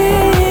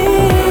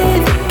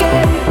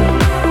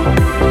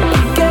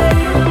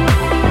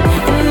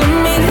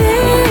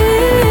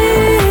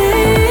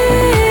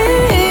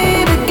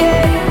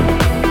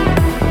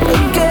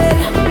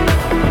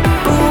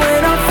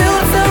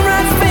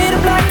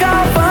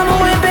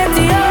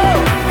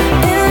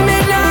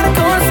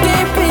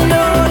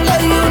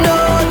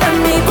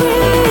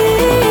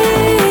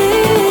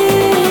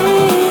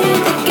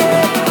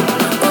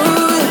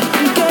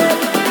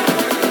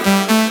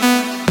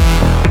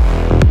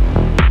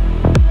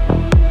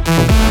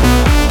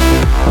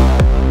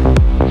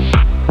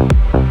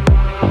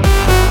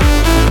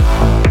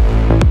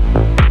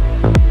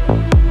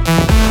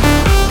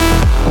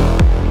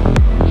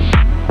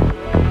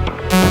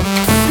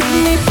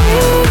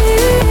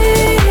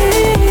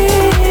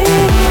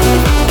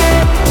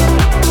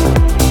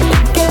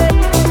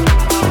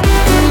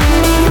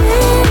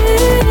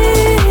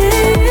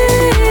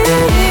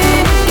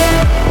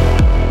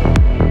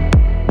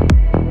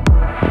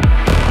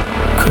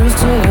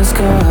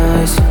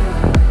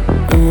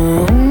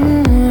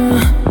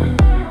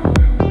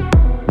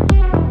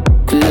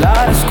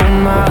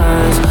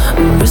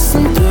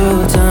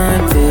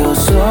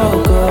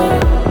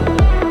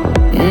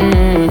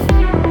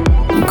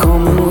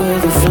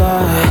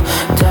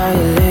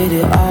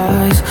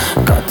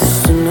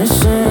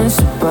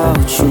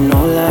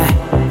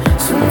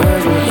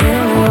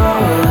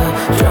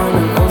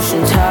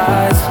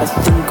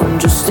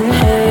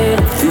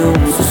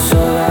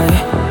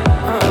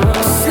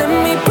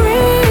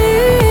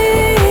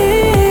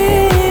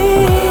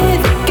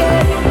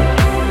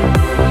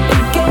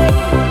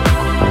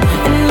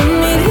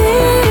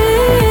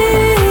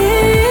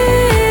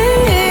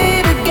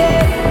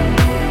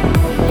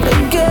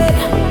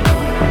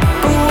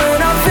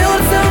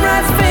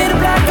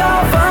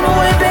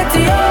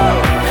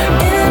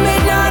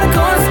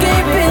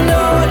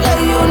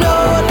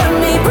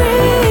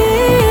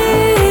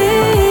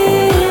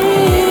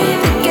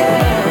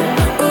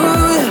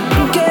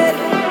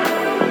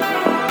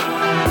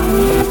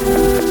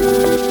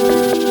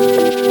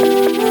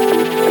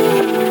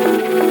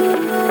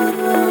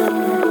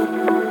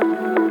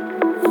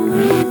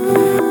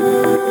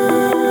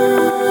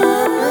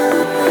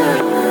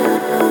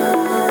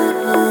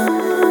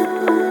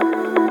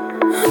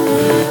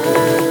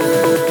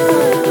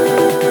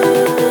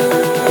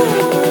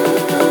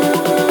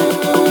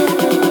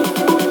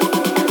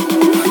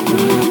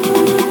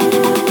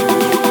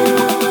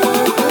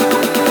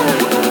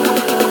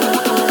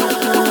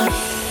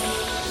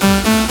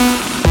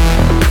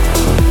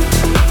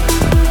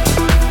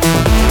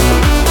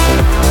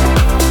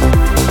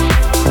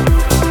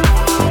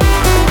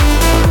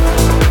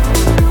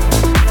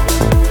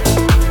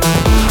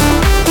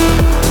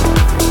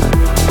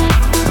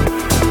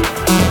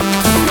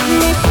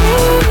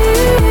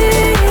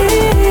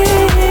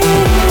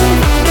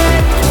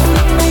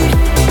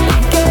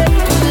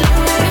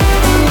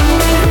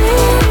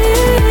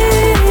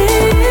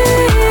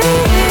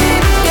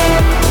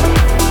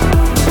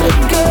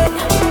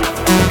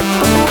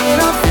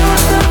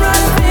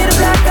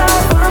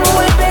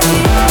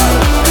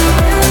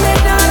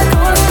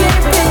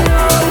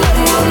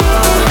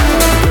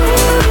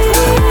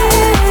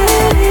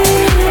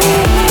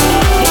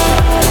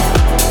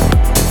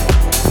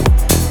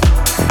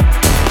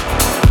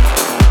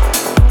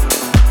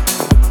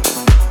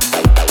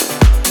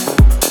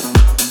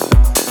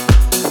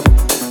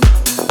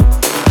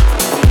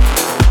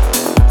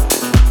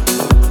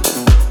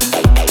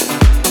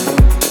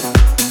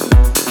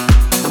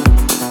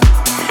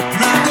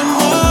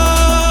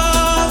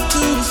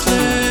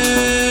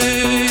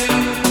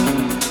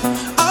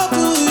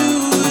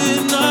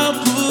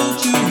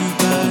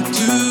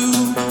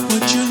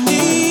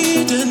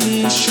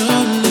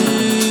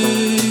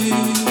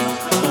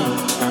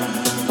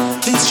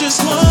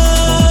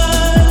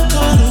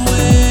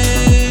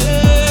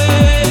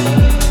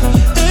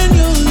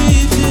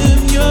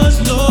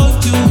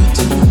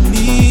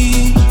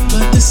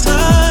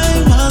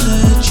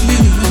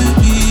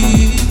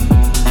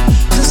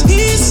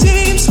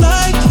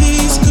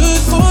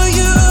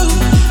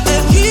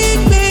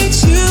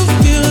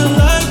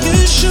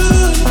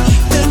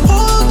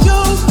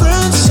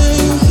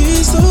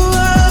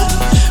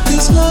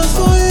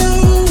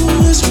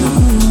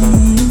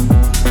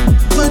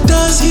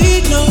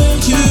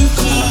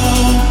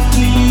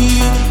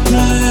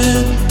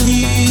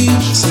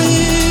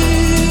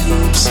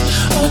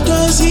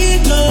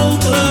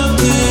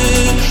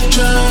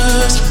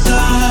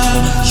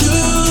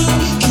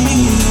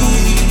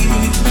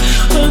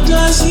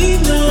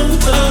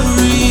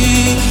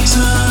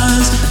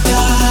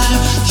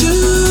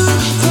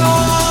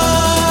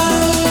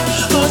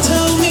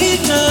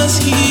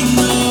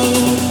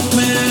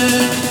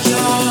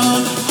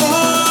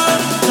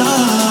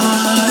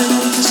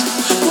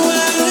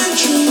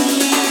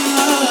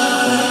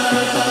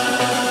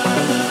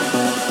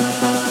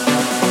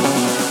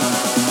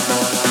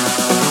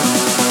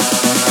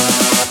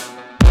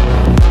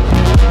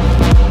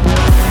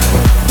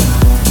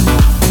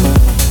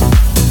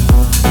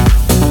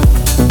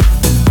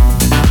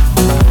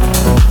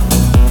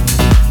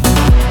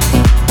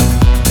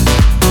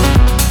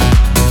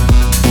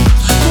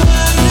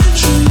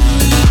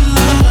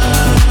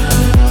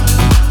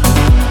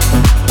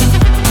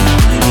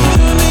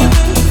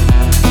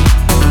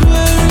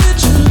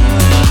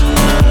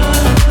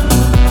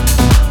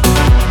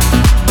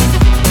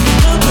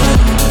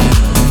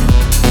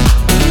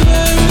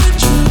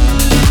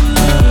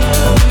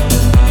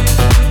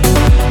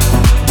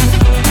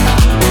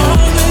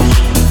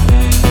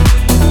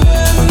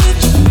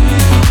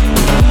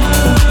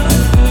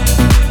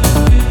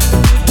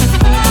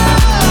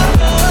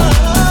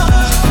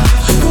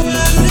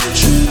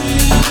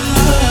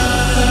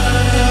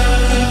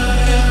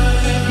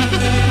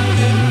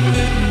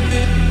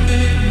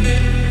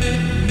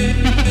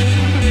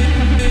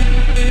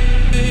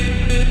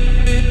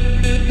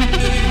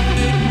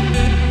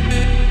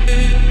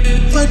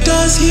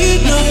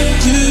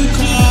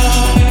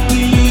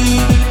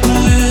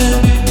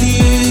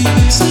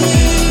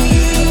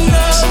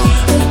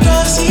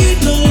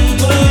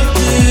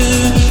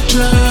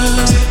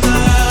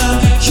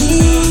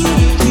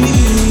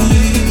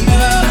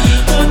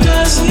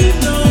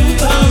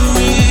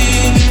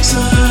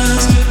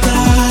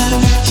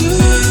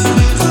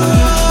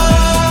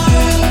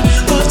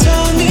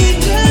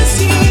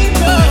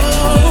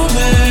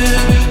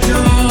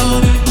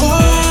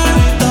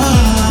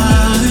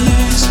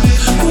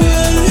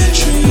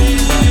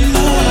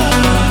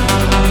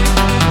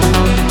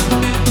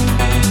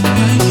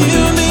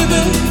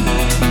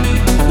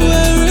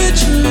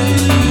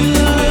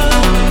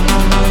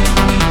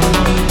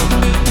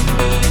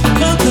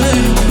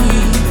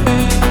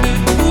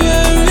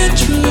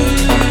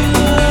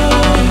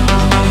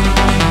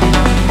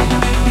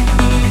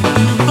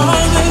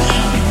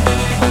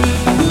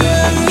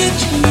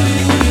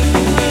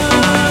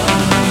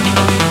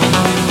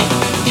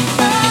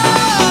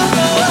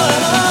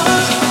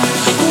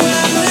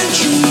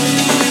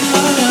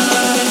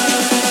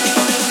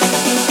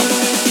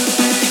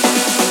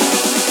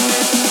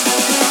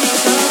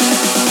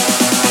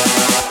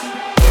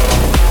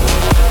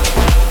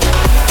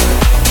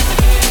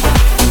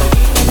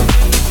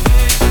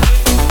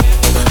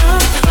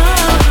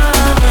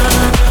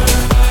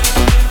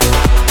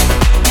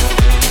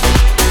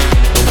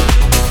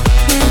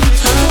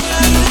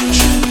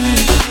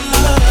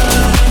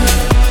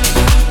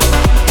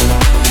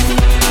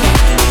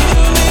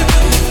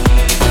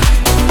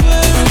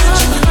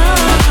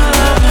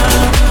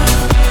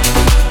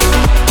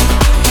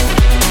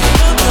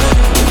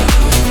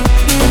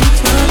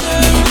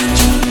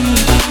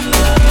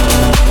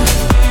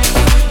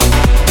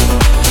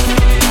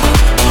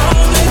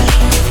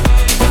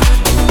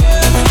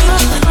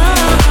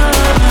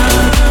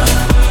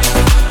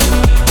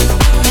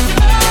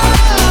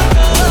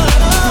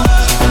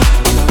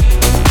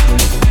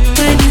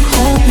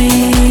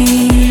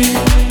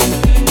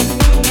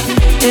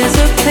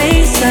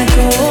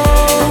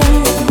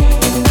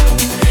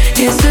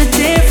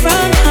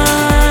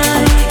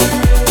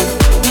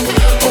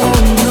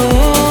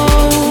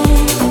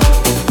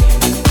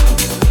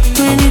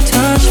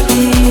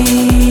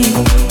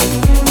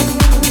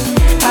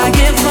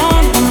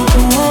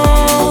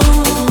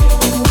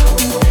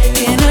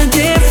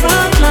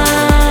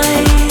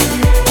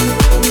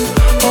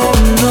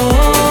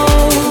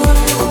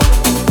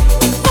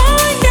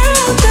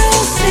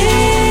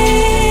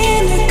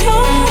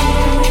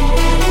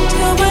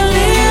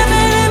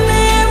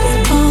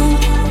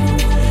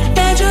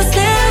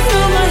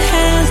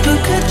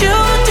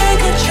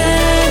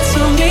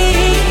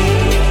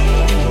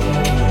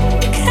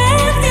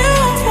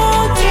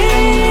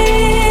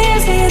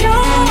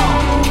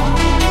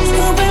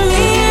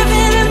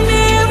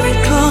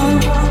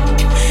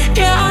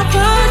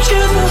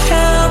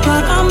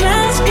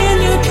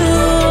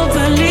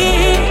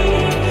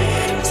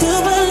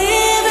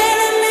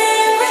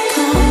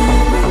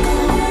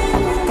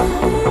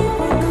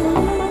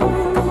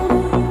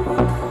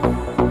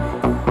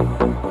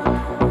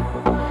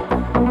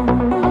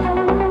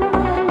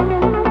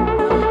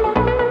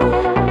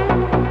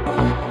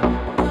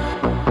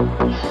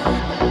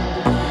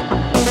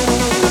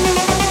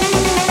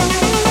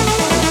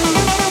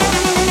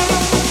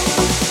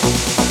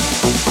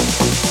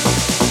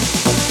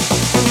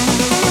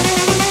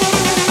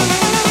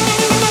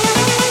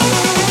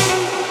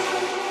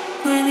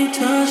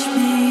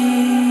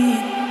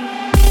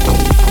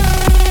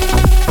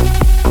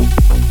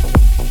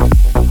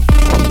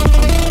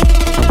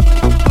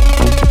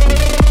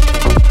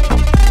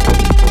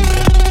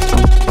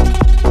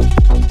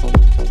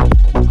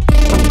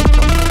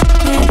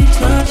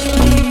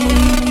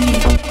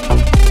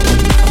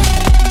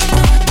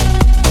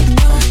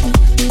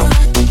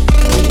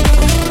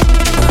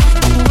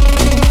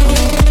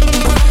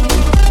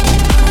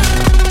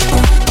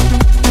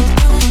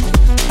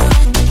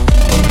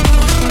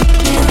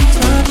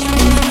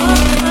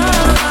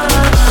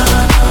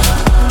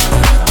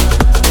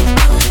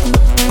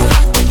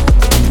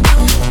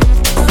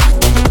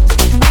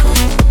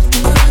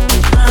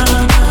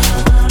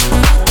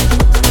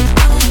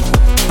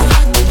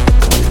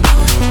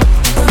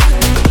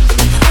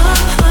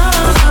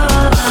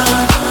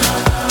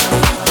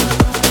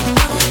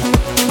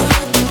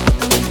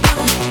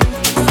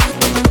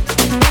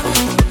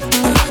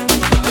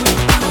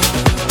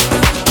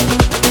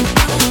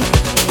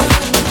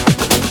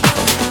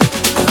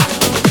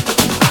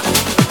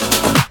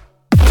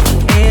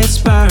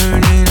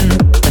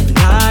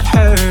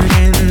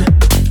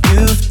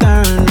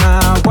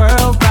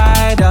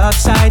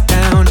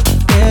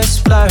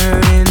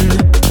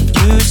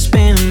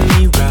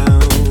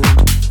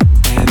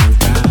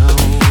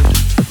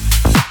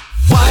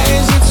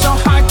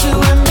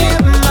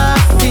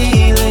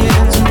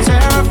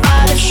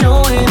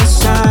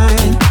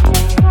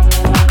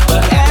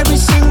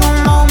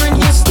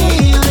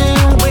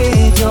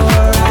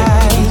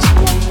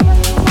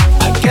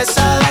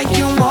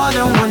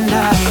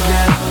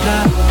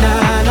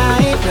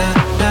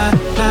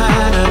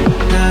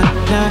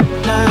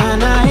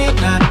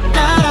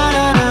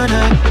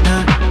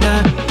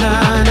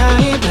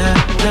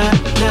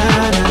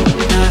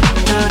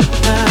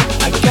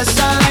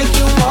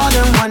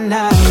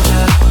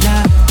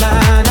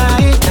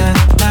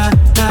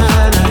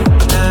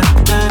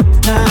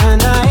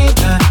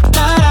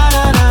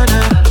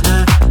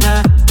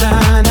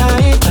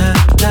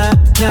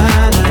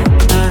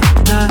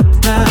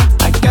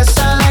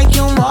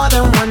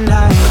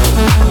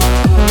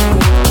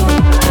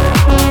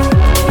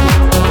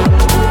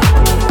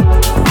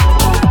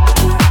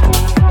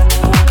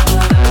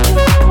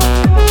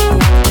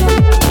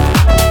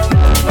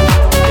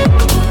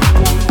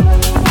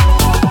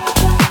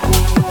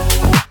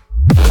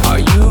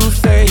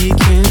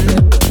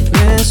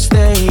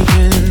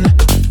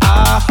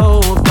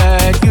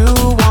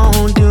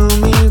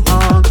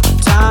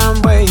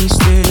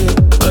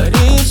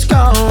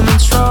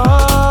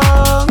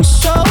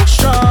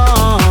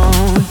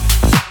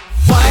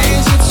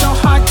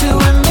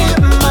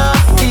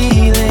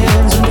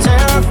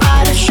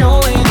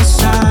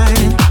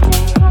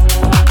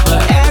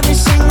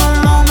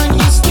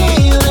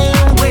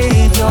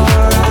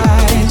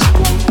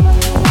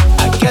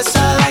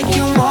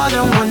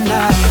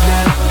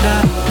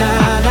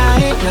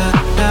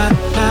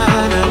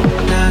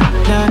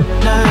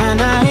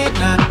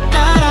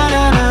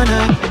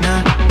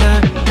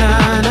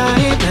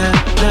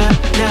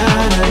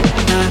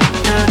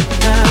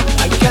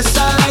 I guess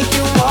I like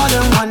you more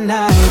than one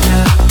night.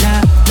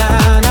 Na na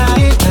na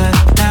night.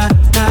 Na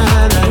na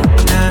na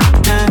na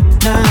na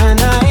na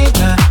night.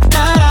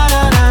 Na na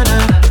na na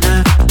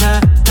na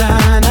na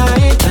na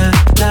night.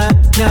 Na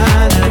na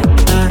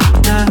na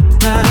na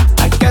na.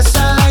 I guess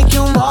I like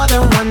you more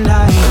than one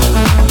night.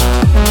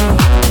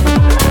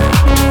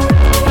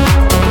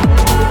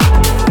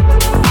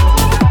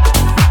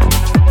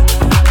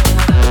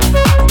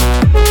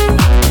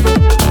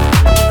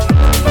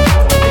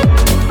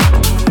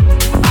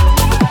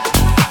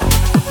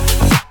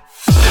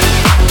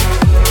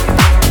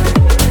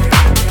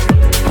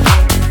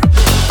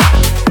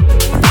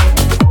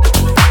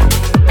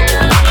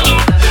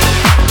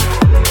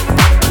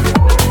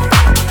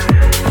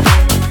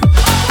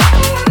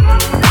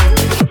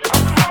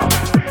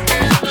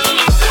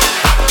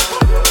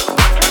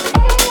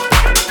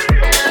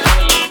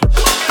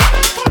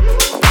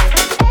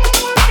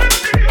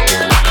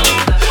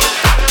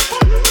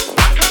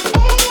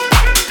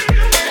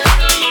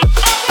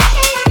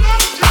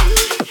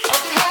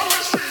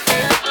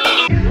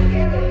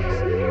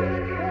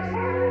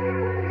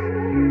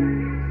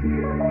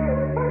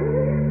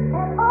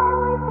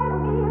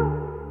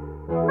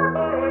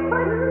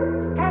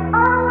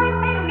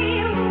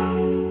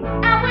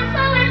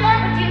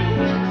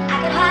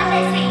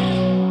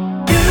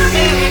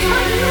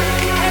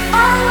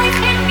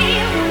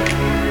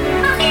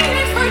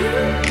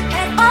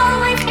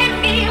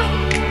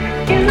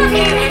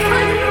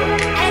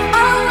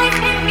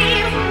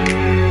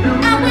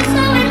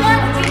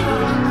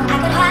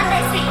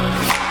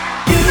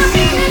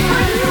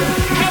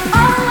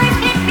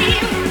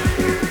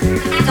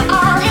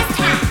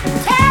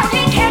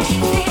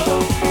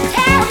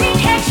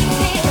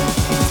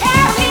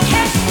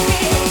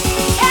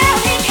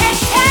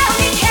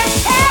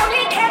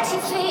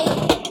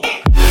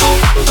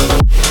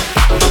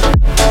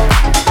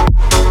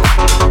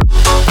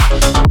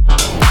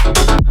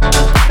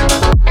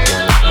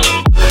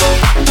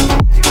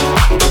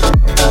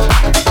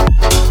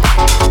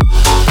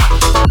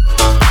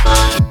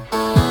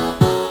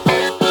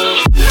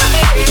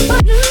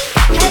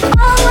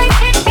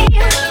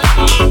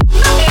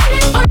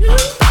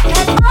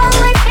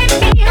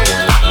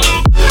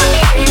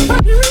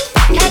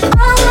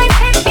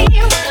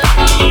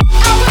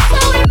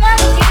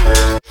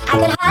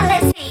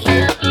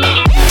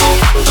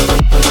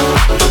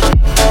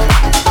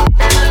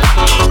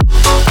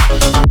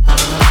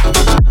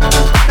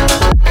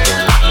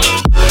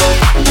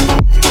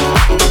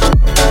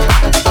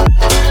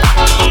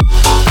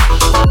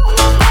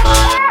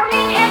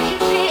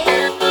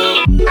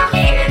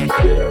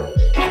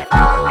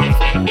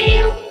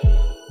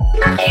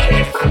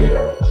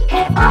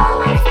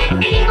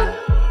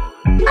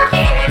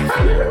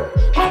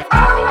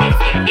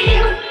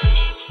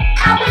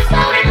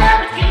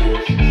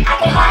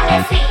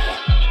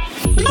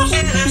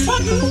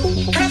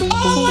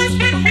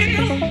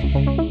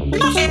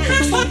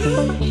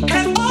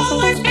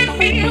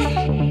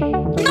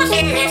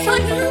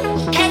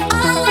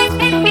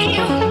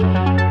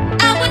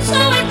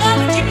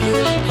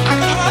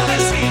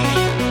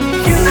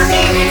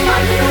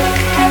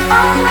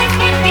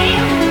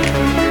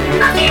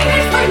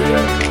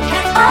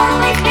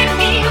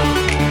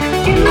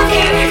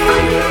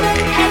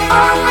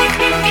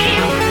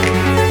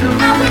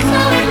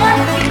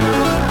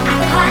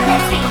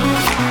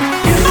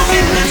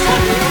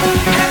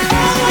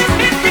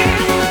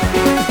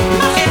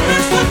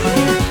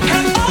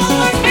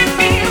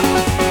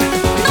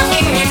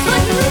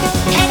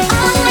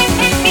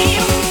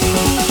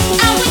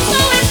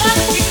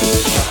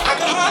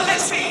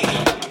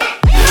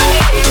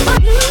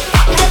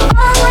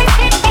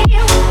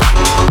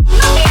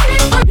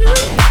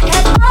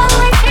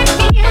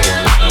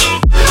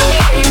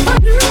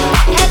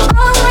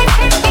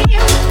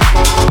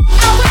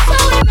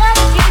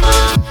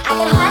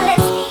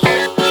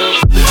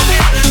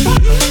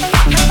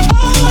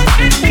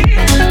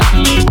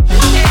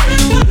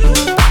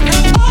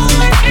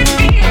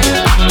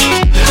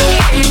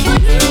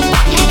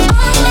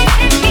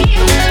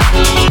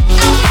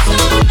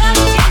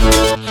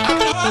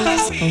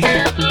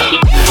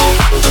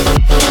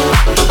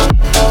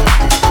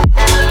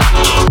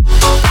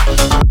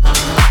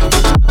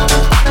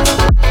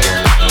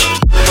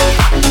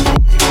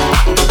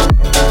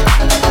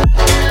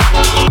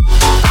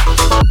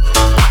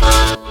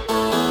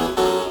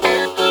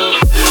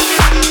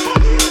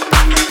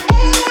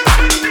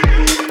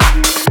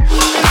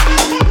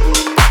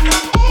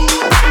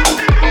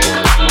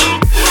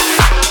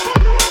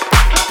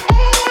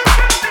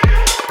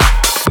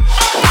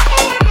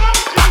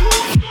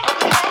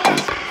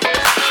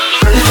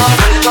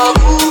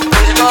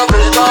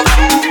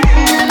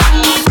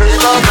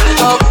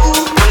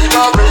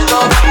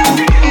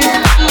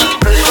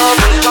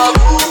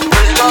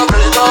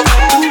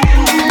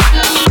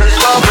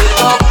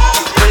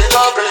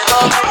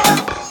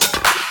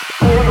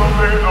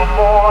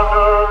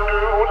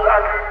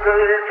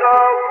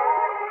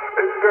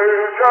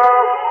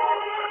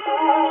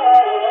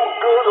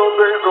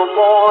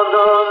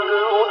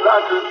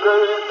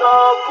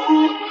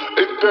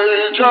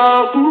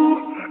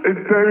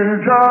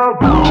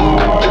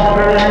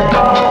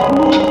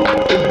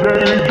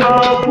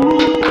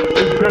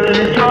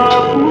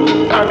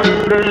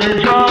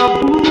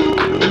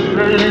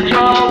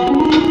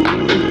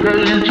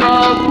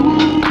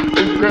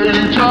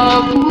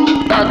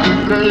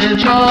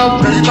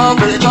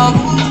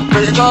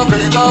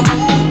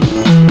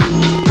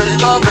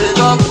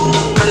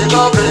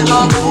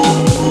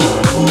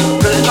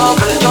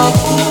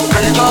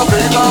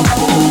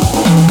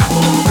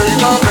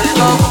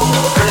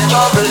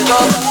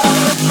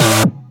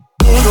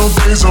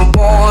 Days are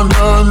born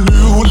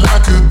anew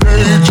like a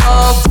deja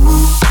vu,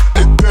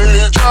 a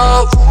deja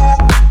vu.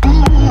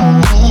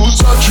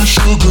 Such a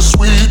sugar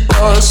sweet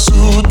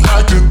pursuit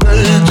like a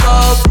deja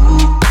vu,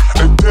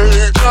 a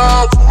deja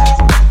vu.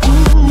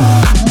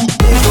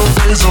 Little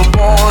days are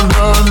born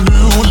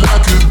anew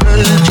like a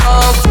deja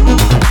vu,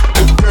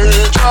 a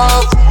deja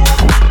vu.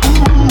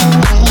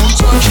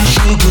 Such a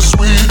sugar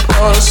sweet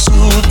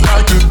pursuit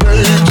like a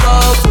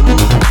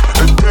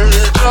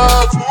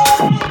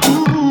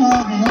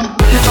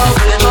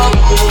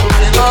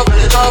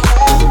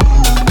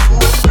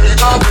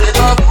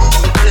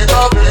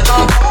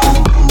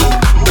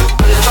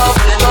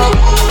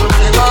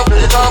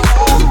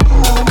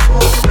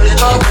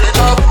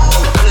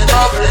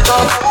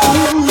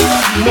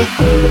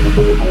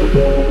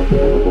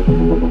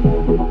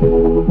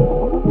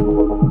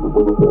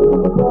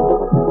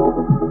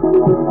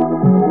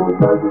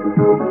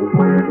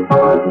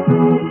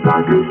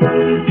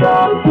deja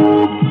vu,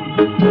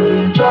 a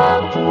deja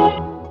vu.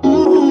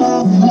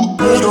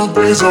 Little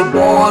days are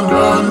born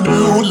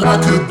anew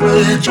like a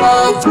deja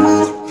vu,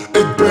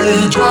 a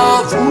deja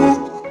vu.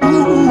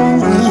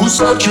 Ooh,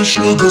 such a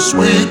sugar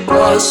sweet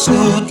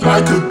pursuit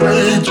like a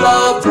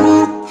deja vu,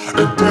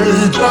 a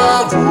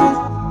deja vu.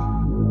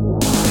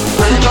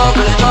 Deja,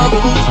 deja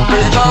vu,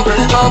 deja,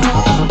 deja vu.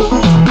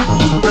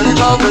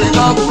 Deja,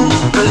 deja vu,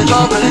 deja,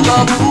 deja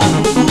vu.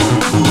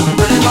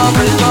 Deja,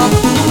 deja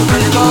vu,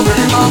 deja,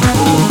 deja vu.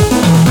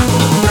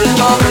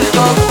 Deja,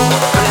 deja vu,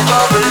 deja,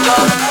 deja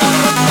vu.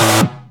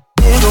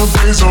 Little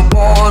days are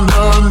born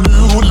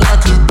anew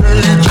like a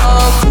deja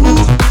vu.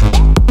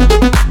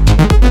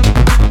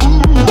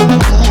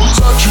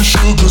 Such a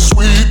sugar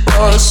sweet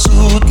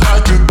pursuit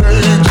like a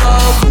deja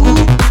vu.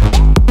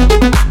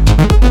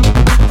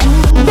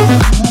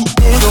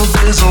 Little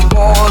days are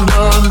born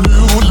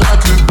anew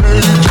like a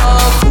deja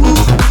vu.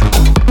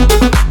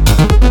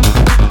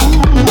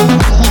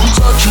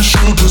 Such a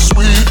sugar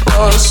sweet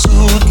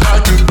pursuit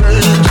like a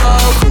deja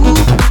vu.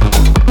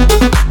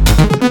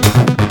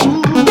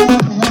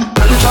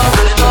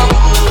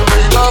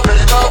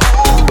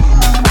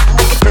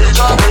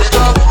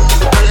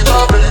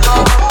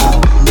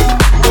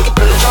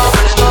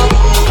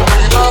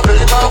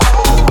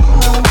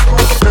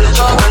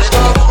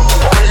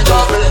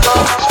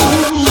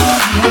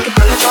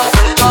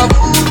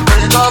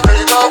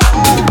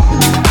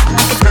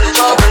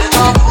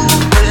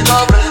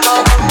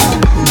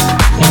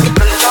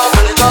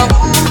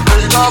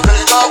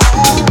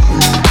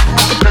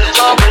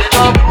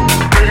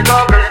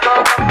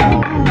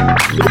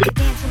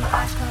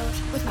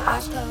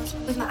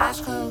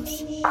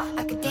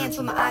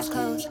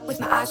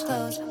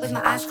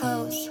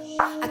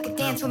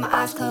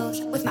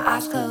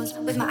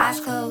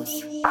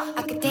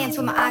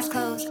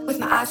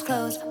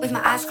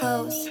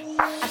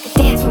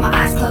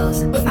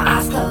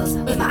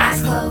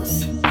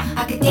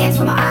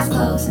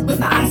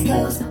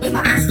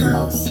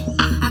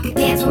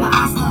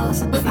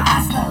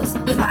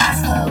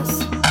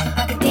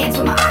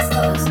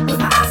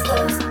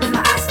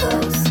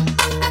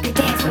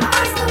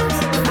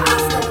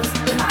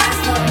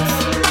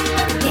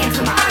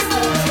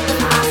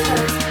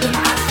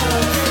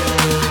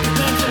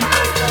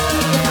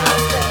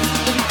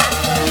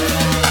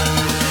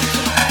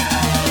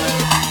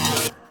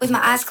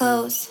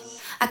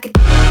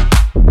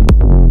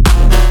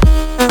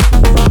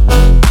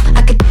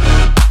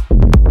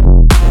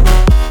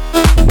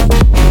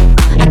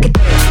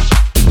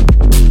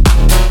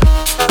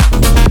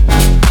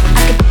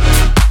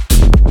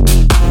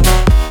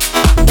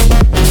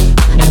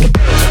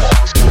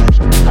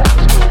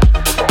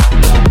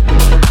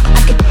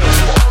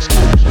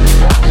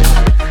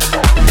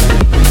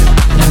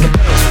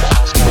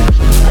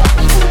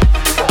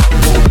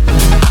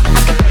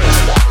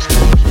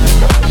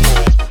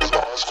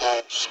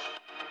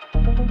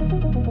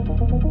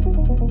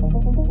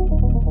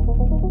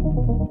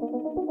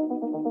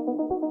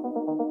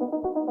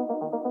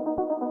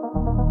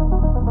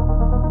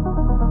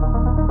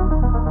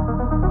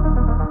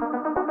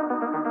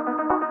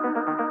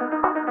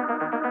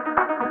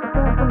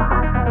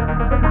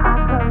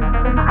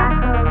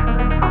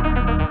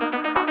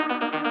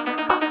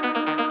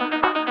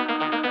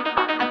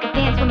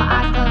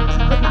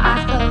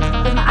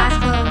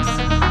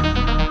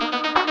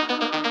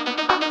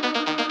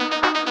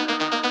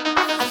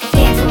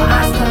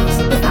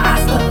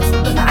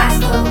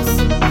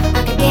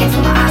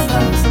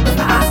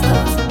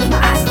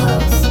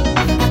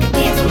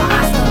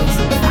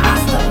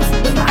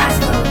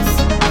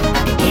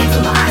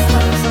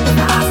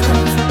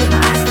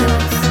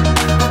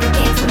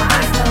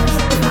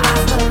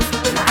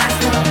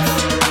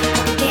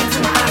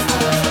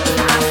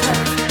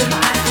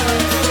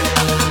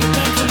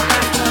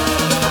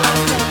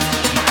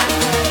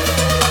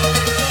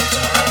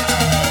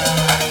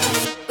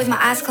 my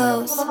eyes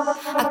closed.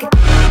 I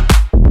could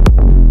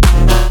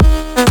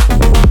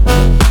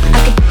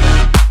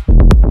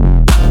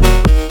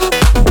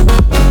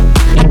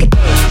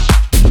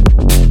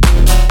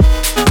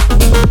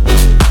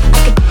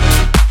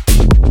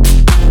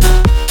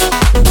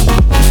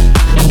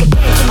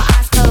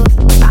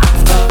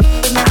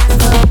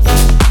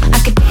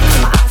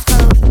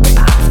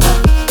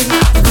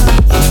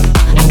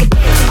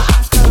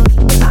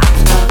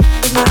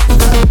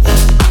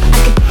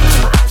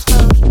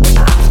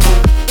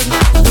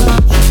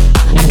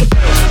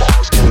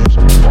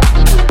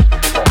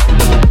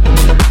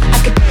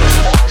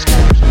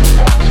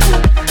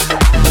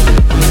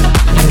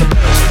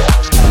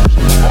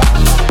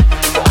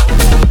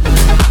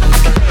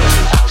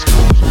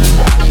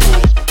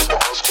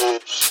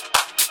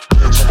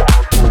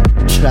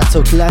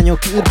lányok,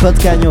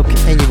 űrpatkányok,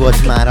 ennyi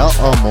volt mára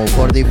a Mo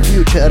for the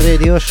Future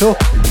Radio Show.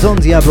 Don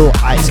Diablo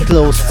Eyes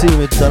Closed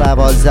című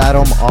dalával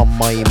zárom a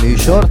mai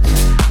műsort.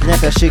 Ne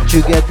tessék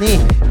csüggedni,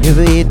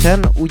 jövő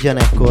héten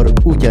ugyanekkor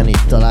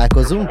ugyanitt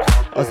találkozunk.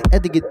 Az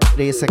eddigi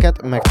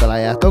részeket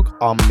megtaláljátok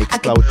a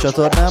Mixcloud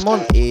csatornámon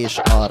és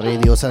a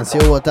Radio Sense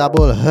jó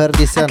voltából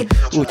Hördiszen,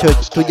 úgyhogy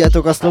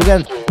tudjátok a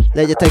szlogent,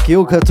 legyetek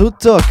jók, ha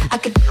tudtok!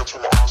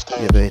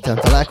 Jövő héten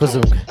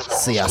találkozunk,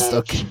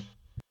 sziasztok!